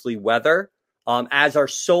it's mostly weather, as are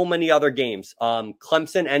so many other games.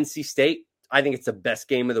 Clemson, NC State, I think it's the best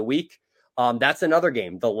game of the week. That's another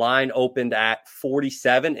game. The line opened at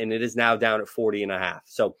 47, and it is now down at 40.5.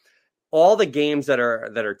 So all the games that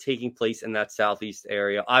are taking place in that Southeast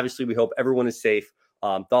area, obviously we hope everyone is safe.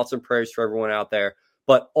 Thoughts and prayers for everyone out there.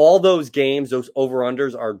 But all those games, those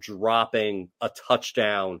over-unders are dropping a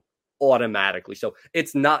touchdown automatically. So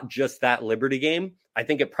it's not just that Liberty game. I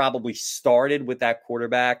think it probably started with that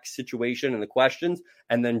quarterback situation and the questions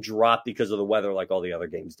and then dropped because of the weather like all the other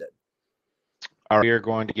games did. we are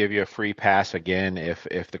going to give you a free pass again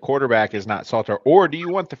if the quarterback is not Salter. Or do you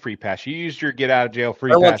want the free pass? You used your get out of jail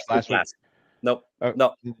free pass last week. Nope.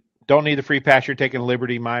 No. Don't need the free pass. You're taking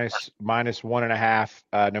Liberty minus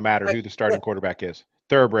 1.5, no matter who the starting quarterback is.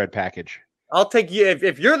 Thoroughbred package. I'll take you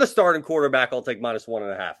if you're the starting quarterback. I'll take minus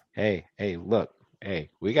 1.5. Hey, look. Hey,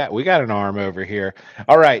 we got an arm over here.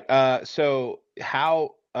 All right. So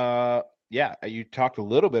how? Yeah, you talked a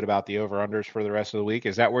little bit about the over-unders for the rest of the week.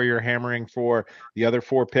 Is that where you're hammering for the other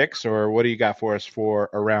 4 picks, or what do you got for us for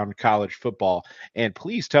around college football? And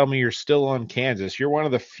please tell me you're still on Kansas. You're one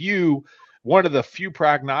of the few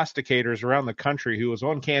prognosticators around the country who was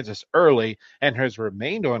on Kansas early and has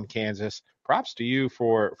remained on Kansas. Props to you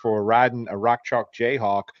for riding a Rock Chalk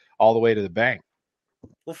Jayhawk all the way to the bank.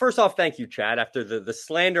 Well, first off, thank you, Chad. After the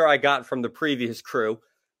slander I got from the previous crew,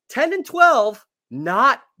 10-12.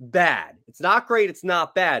 Not bad. It's not great. It's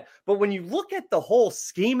not bad. But when you look at the whole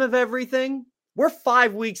scheme of everything, we're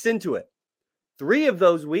 5 weeks into it. 3 of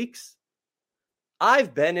those weeks,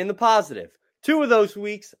 I've been in the positive. 2 of those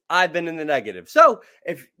weeks, I've been in the negative. So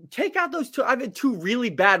if you take out those 2, I've had 2 really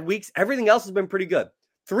bad weeks. Everything else has been pretty good.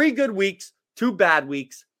 3 good weeks, 2 bad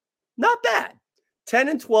weeks. Not bad.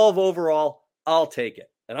 10-12 overall, I'll take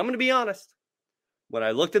it. And I'm going to be honest. When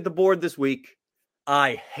I looked at the board this week,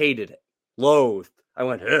 I hated it. Loathed. I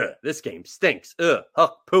went, this game stinks.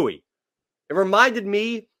 Huck pooey. It reminded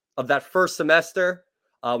me of that first semester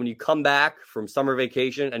when you come back from summer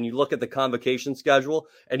vacation and you look at the convocation schedule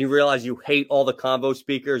and you realize you hate all the convo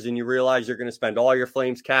speakers and you realize you're going to spend all your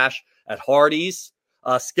Flames cash at Hardee's,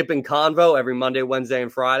 skipping convo every Monday, Wednesday,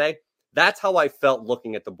 and Friday. That's how I felt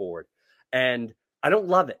looking at the board. And I don't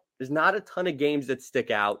love it. There's not a ton of games that stick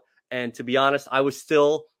out. And to be honest, I was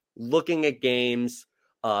still looking at games,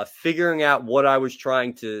 figuring out what I was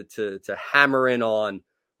trying to hammer in on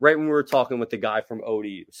right when we were talking with the guy from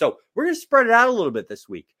ODU. So we're going to spread it out a little bit this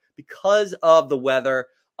week because of the weather,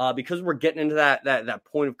 because we're getting into that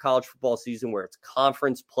point of college football season where it's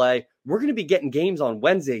conference play. We're going to be getting games on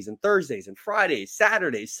Wednesdays and Thursdays and Fridays,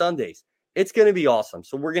 Saturdays, Sundays. It's going to be awesome.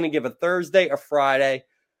 So we're going to give a Thursday, a Friday,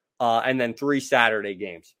 and then 3 Saturday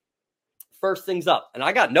games. First things up, and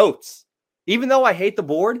I got notes. Even though I hate the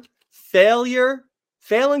board,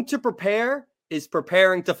 failing to prepare is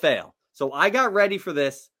preparing to fail. So I got ready for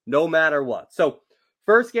this no matter what. So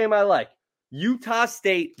first game I like, Utah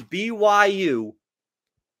State, BYU,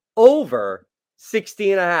 over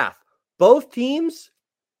 60.5. Both teams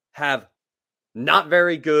have not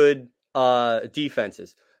very good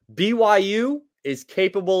defenses. BYU is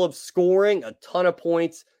capable of scoring a ton of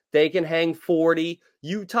points. They can hang 40.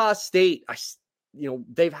 Utah State,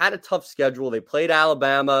 they've had a tough schedule. They played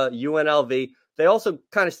Alabama, UNLV. They also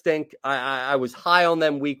kind of stink. I was high on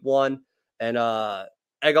them week 1 and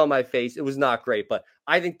egg on my face. It was not great, but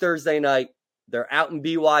I think Thursday night, they're out in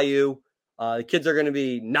BYU. The kids are going to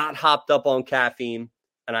be not hopped up on caffeine.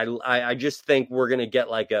 And I just think we're going to get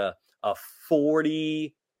like a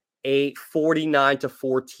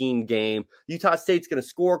 49-14 game. Utah State's going to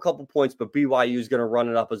score a couple points, but BYU is going to run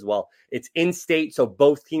it up as well. It's in state, so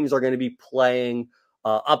both teams are going to be playing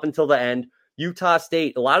up until the end. Utah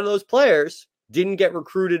State, a lot of those players didn't get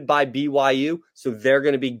recruited by BYU, so they're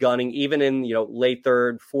going to be gunning even in late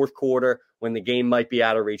third, fourth quarter when the game might be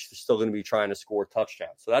out of reach. They're still going to be trying to score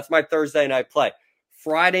touchdowns. So that's my Thursday night play.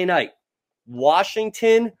 Friday night,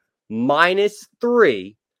 Washington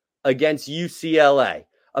 -3 against UCLA.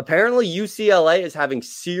 Apparently, UCLA is having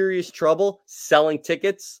serious trouble selling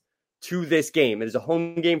tickets to this game. It is a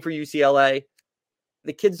home game for UCLA.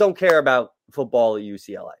 The kids don't care about football at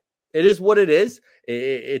UCLA. It is what it is.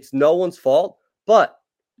 It's no one's fault. But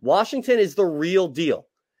Washington is the real deal.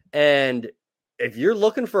 And if you're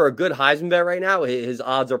looking for a good Heisman bet right now, his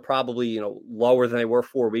odds are probably lower than they were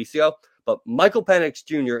 4 weeks ago. But Michael Penix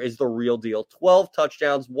Jr. is the real deal. 12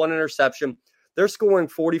 touchdowns, 1 interception. They're scoring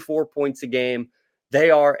 44 points a game. They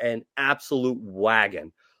are an absolute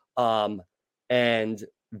wagon. And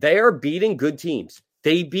they are beating good teams.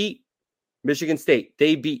 They beat Michigan State.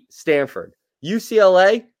 They beat Stanford.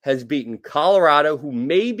 UCLA has beaten Colorado, who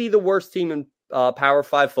may be the worst team in Power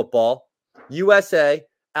 5 football, USA,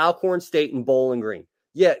 Alcorn State, and Bowling Green.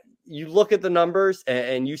 Yeah, you look at the numbers,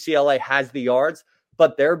 and UCLA has the yards,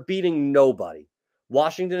 but they're beating nobody.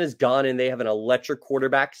 Washington is gone, and they have an electric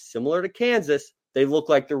quarterback similar to Kansas. They look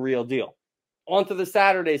like the real deal. On to the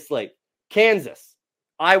Saturday slate. Kansas,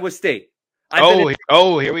 Iowa State. Here we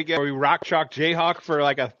go. Are we Rock Chalk Jayhawk for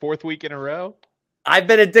like a 4th week in a row? I've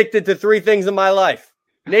been addicted to 3 things in my life.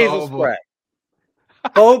 Nasal spray,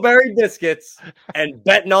 Bowberry biscuits, and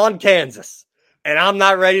betting on Kansas. And I'm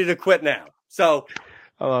not ready to quit now. So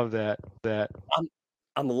I love that. I'm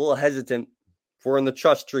a little hesitant If we're in the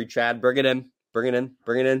trust tree, Chad, bring it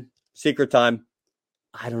in. Secret time.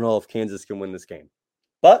 I don't know if Kansas can win this game,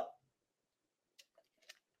 but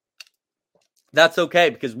that's okay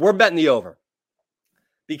because we're betting the over.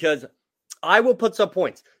 Because I will put some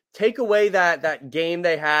points. Take away that game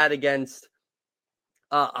they had against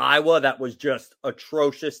Iowa that was just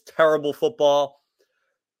atrocious, terrible football.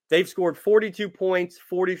 They've scored 42 points,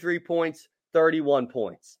 43 points, 31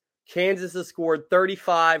 points. Kansas has scored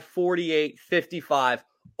 35, 48, 55,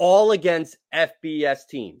 all against FBS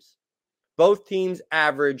teams. Both teams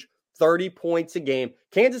average 30 points a game.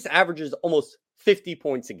 Kansas averages almost 50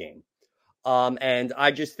 points a game. And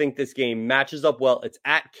I just think this game matches up well. It's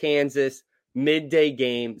at Kansas, midday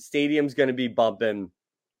game. Stadium's going to be bumping.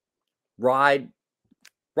 Ride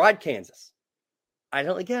Kansas. I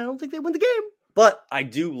don't think they win the game, but I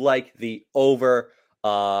do like the over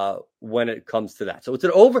when it comes to that. So it's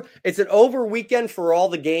an over weekend for all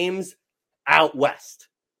the games out west.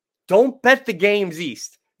 Don't bet the games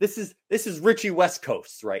east. This is Richie West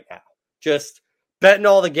Coast right now. Just betting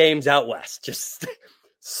all the games out west. Just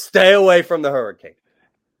stay away from the Hurricane.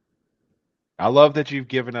 I love that you've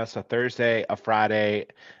given us a Thursday, a Friday,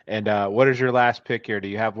 and what is your last pick here? Do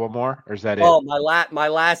you have one more, or is that it? Oh, my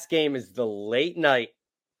last game is the late night.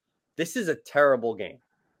 This is a terrible game.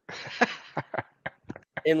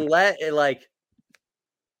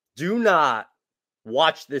 Do not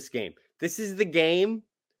watch this game. This is the game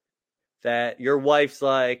that your wife's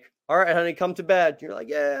like, all right, honey, come to bed. You're like,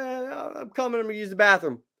 yeah, I'm coming. I'm going to use the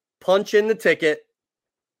bathroom. Punch in the ticket.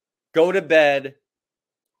 Go to bed.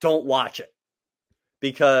 Don't watch it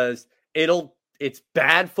because it's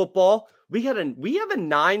bad football. We have a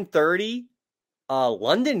 9:30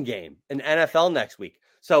 London game in NFL next week.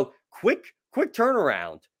 So quick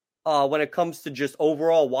turnaround when it comes to just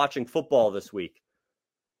overall watching football this week.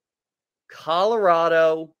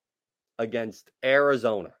 Colorado against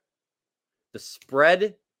Arizona. The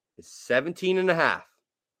spread is 17.5.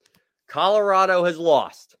 Colorado has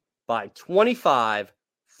lost by 25,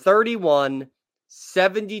 31,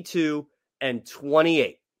 72, and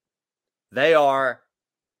 28. They are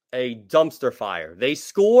a dumpster fire. They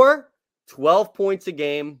score 12 points a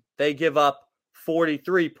game. They give up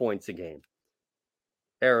 43 points a game.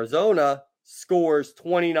 Arizona scores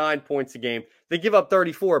 29 points a game. They give up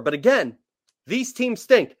 34. But again, these teams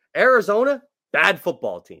stink. Arizona, bad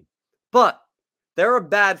football team. But they're a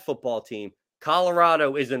bad football team.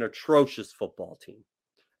 Colorado is an atrocious football team.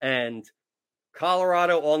 And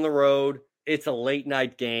Colorado on the road, it's a late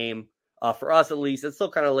night game. For us, at least, it's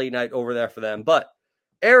still kind of late night over there for them. But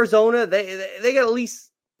Arizona, they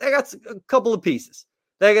got a couple of pieces.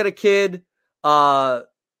 They got a kid.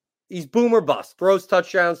 He's boom or bust. Throws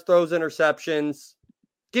touchdowns, throws interceptions.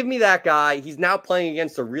 Give me that guy. He's now playing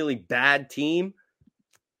against a really bad team.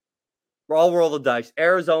 I'll roll the dice.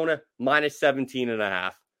 Arizona minus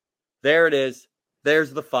 17.5. There it is.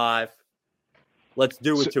 There's the 5. Let's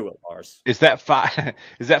do it to it, Lars. Is that 5?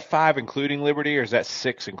 Is that 5 including Liberty, or is that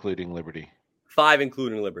 6 including Liberty? 5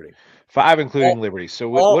 including Liberty. 5 including Liberty.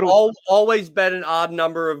 So always bet an odd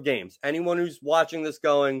number of games. Anyone who's watching this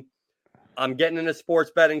going, I'm getting into sports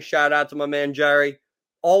betting. Shout out to my man Jerry.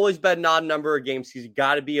 Always bet an odd number of games because you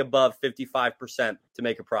got to be above 55% to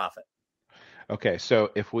make a profit. Okay,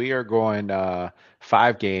 so if we are going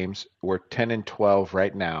 5 games, we're 10-12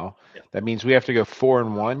 right now. Yeah. That means we have to go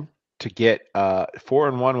 4-1 to get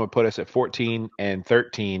 4-1 would put us at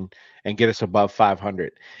 14-13 and get us above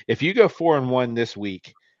 500. If you go 4-1 this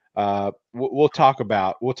week, we'll talk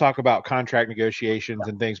about contract negotiations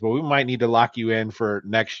and things, but we might need to lock you in for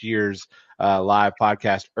next year's live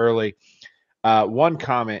podcast early. One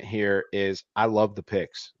comment here is I love the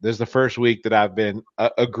picks. This is the first week that I've been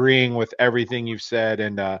agreeing with everything you've said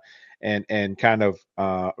and kind of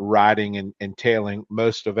riding and tailing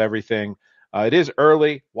most of everything. It is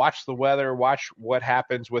early. Watch the weather. Watch what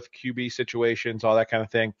happens with QB situations, all that kind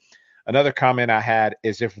of thing. Another comment I had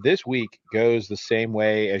is if this week goes the same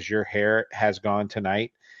way as your hair has gone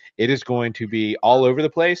tonight, it is going to be all over the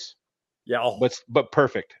place. Yeah, but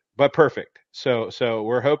perfect. But perfect. So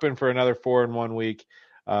we're hoping for another 4-1 week.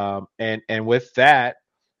 And with that,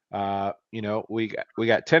 we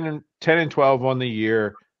got 10-12 on the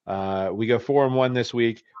year. We go 4-1 this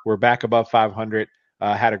week. We're back above 500.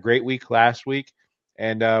 Had a great week last week,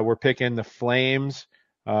 and we're picking the Flames,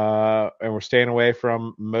 and we're staying away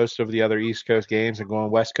from most of the other East Coast games and going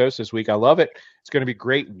West Coast this week. I love it. It's going to be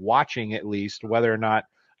great watching, at least, whether or not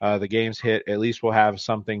the games hit. At least we'll have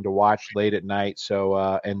something to watch late at night.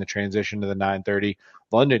 So, and the transition to the 9:30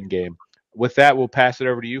 London game. With that, we'll pass it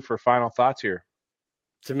over to you for final thoughts here.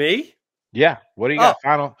 To me? Yeah. What do you got?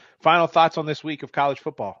 Final thoughts on this week of college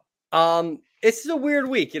football. This is a weird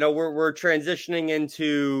week. We're transitioning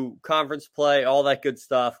into conference play, all that good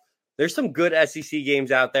stuff. There's some good SEC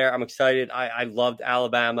games out there. I'm excited. I loved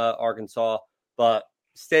Alabama, Arkansas, but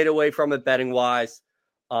stayed away from it betting wise.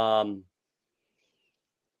 We're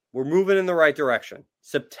moving in the right direction.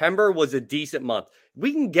 September was a decent month.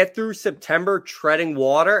 We can get through September treading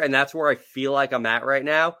water, and that's where I feel like I'm at right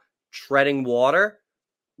now. Treading water.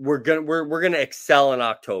 We're gonna excel in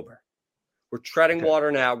October. We're treading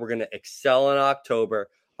water now. We're gonna excel in October.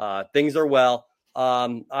 Things are well.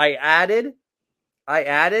 I added.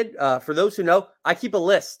 For those who know, I keep a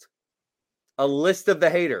list of the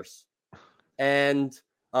haters, and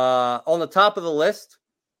on the top of the list,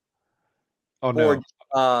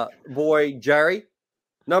 boy Jerry.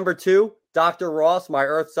 Number 2, Dr. Ross, my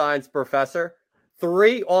earth science professor.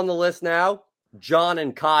 3 on the list now, John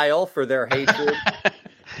and Kyle for their hatred.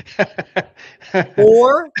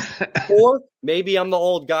 4, maybe I'm the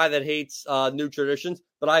old guy that hates new traditions,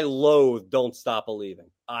 but I loathe Don't Stop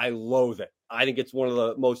Believing. I loathe it. I think it's one of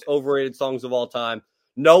the most overrated songs of all time.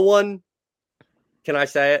 No one, can I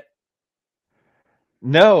say it?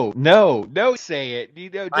 No, say it.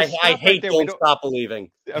 I hate Don't Stop Believing.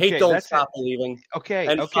 Okay, Don't Stop Believing. Okay,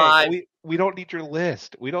 and okay. 5, we don't need your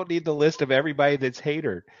list. We don't need the list of everybody that's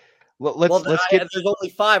hater. There's only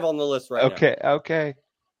 5 on the list right now. Okay.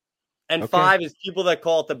 And 5 is people that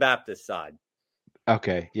call it the Baptist side.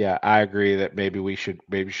 Okay, yeah, I agree that maybe we should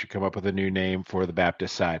come up with a new name for the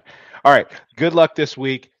Baptist side. All right, good luck this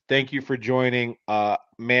week. Thank you for joining.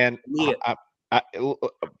 Man, I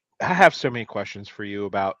have so many questions for you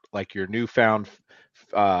about like your newfound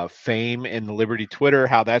fame in the Liberty Twitter,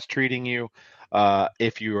 how that's treating you.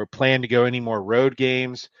 If you are planning to go any more road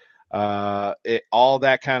games, all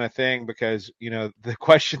that kind of thing, because the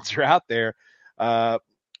questions are out there.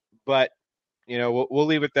 But we'll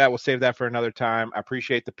leave it at that. We'll save that for another time. I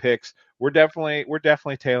appreciate the picks. We're definitely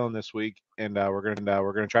tailing this week, and we're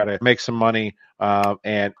gonna try to make some money.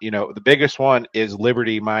 And the biggest one is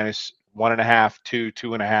Liberty minus 1.5 to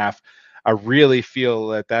 2.5. I really feel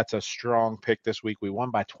that that's a strong pick this week. We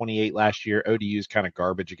won by 28 last year. ODU is kind of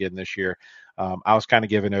garbage again this year. I was kind of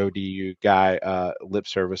giving ODU guy lip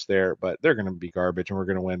service there, but they're going to be garbage, and we're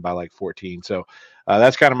going to win by like 14. So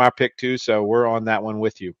that's kind of my pick too. So we're on that one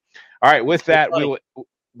with you. All right, with that,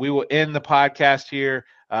 we will end the podcast here.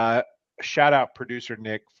 Shout out producer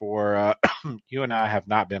Nick for you and I have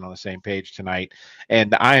not been on the same page tonight,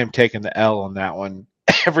 and I am taking the L on that one.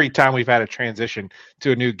 Every time we've had a transition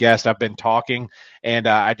to a new guest, I've been talking, and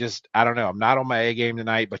I don't know. I'm not on my A game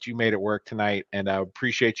tonight, but you made it work tonight, and I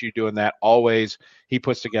appreciate you doing that always. He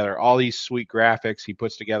puts together all these sweet graphics. He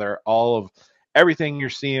puts together all of everything you're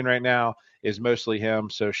seeing right now is mostly him.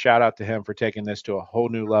 So shout out to him for taking this to a whole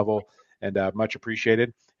new level, and much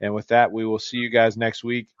appreciated. And with that, we will see you guys next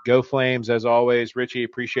week. Go Flames, as always. Richie,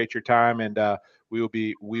 appreciate your time, and we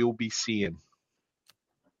will be seeing.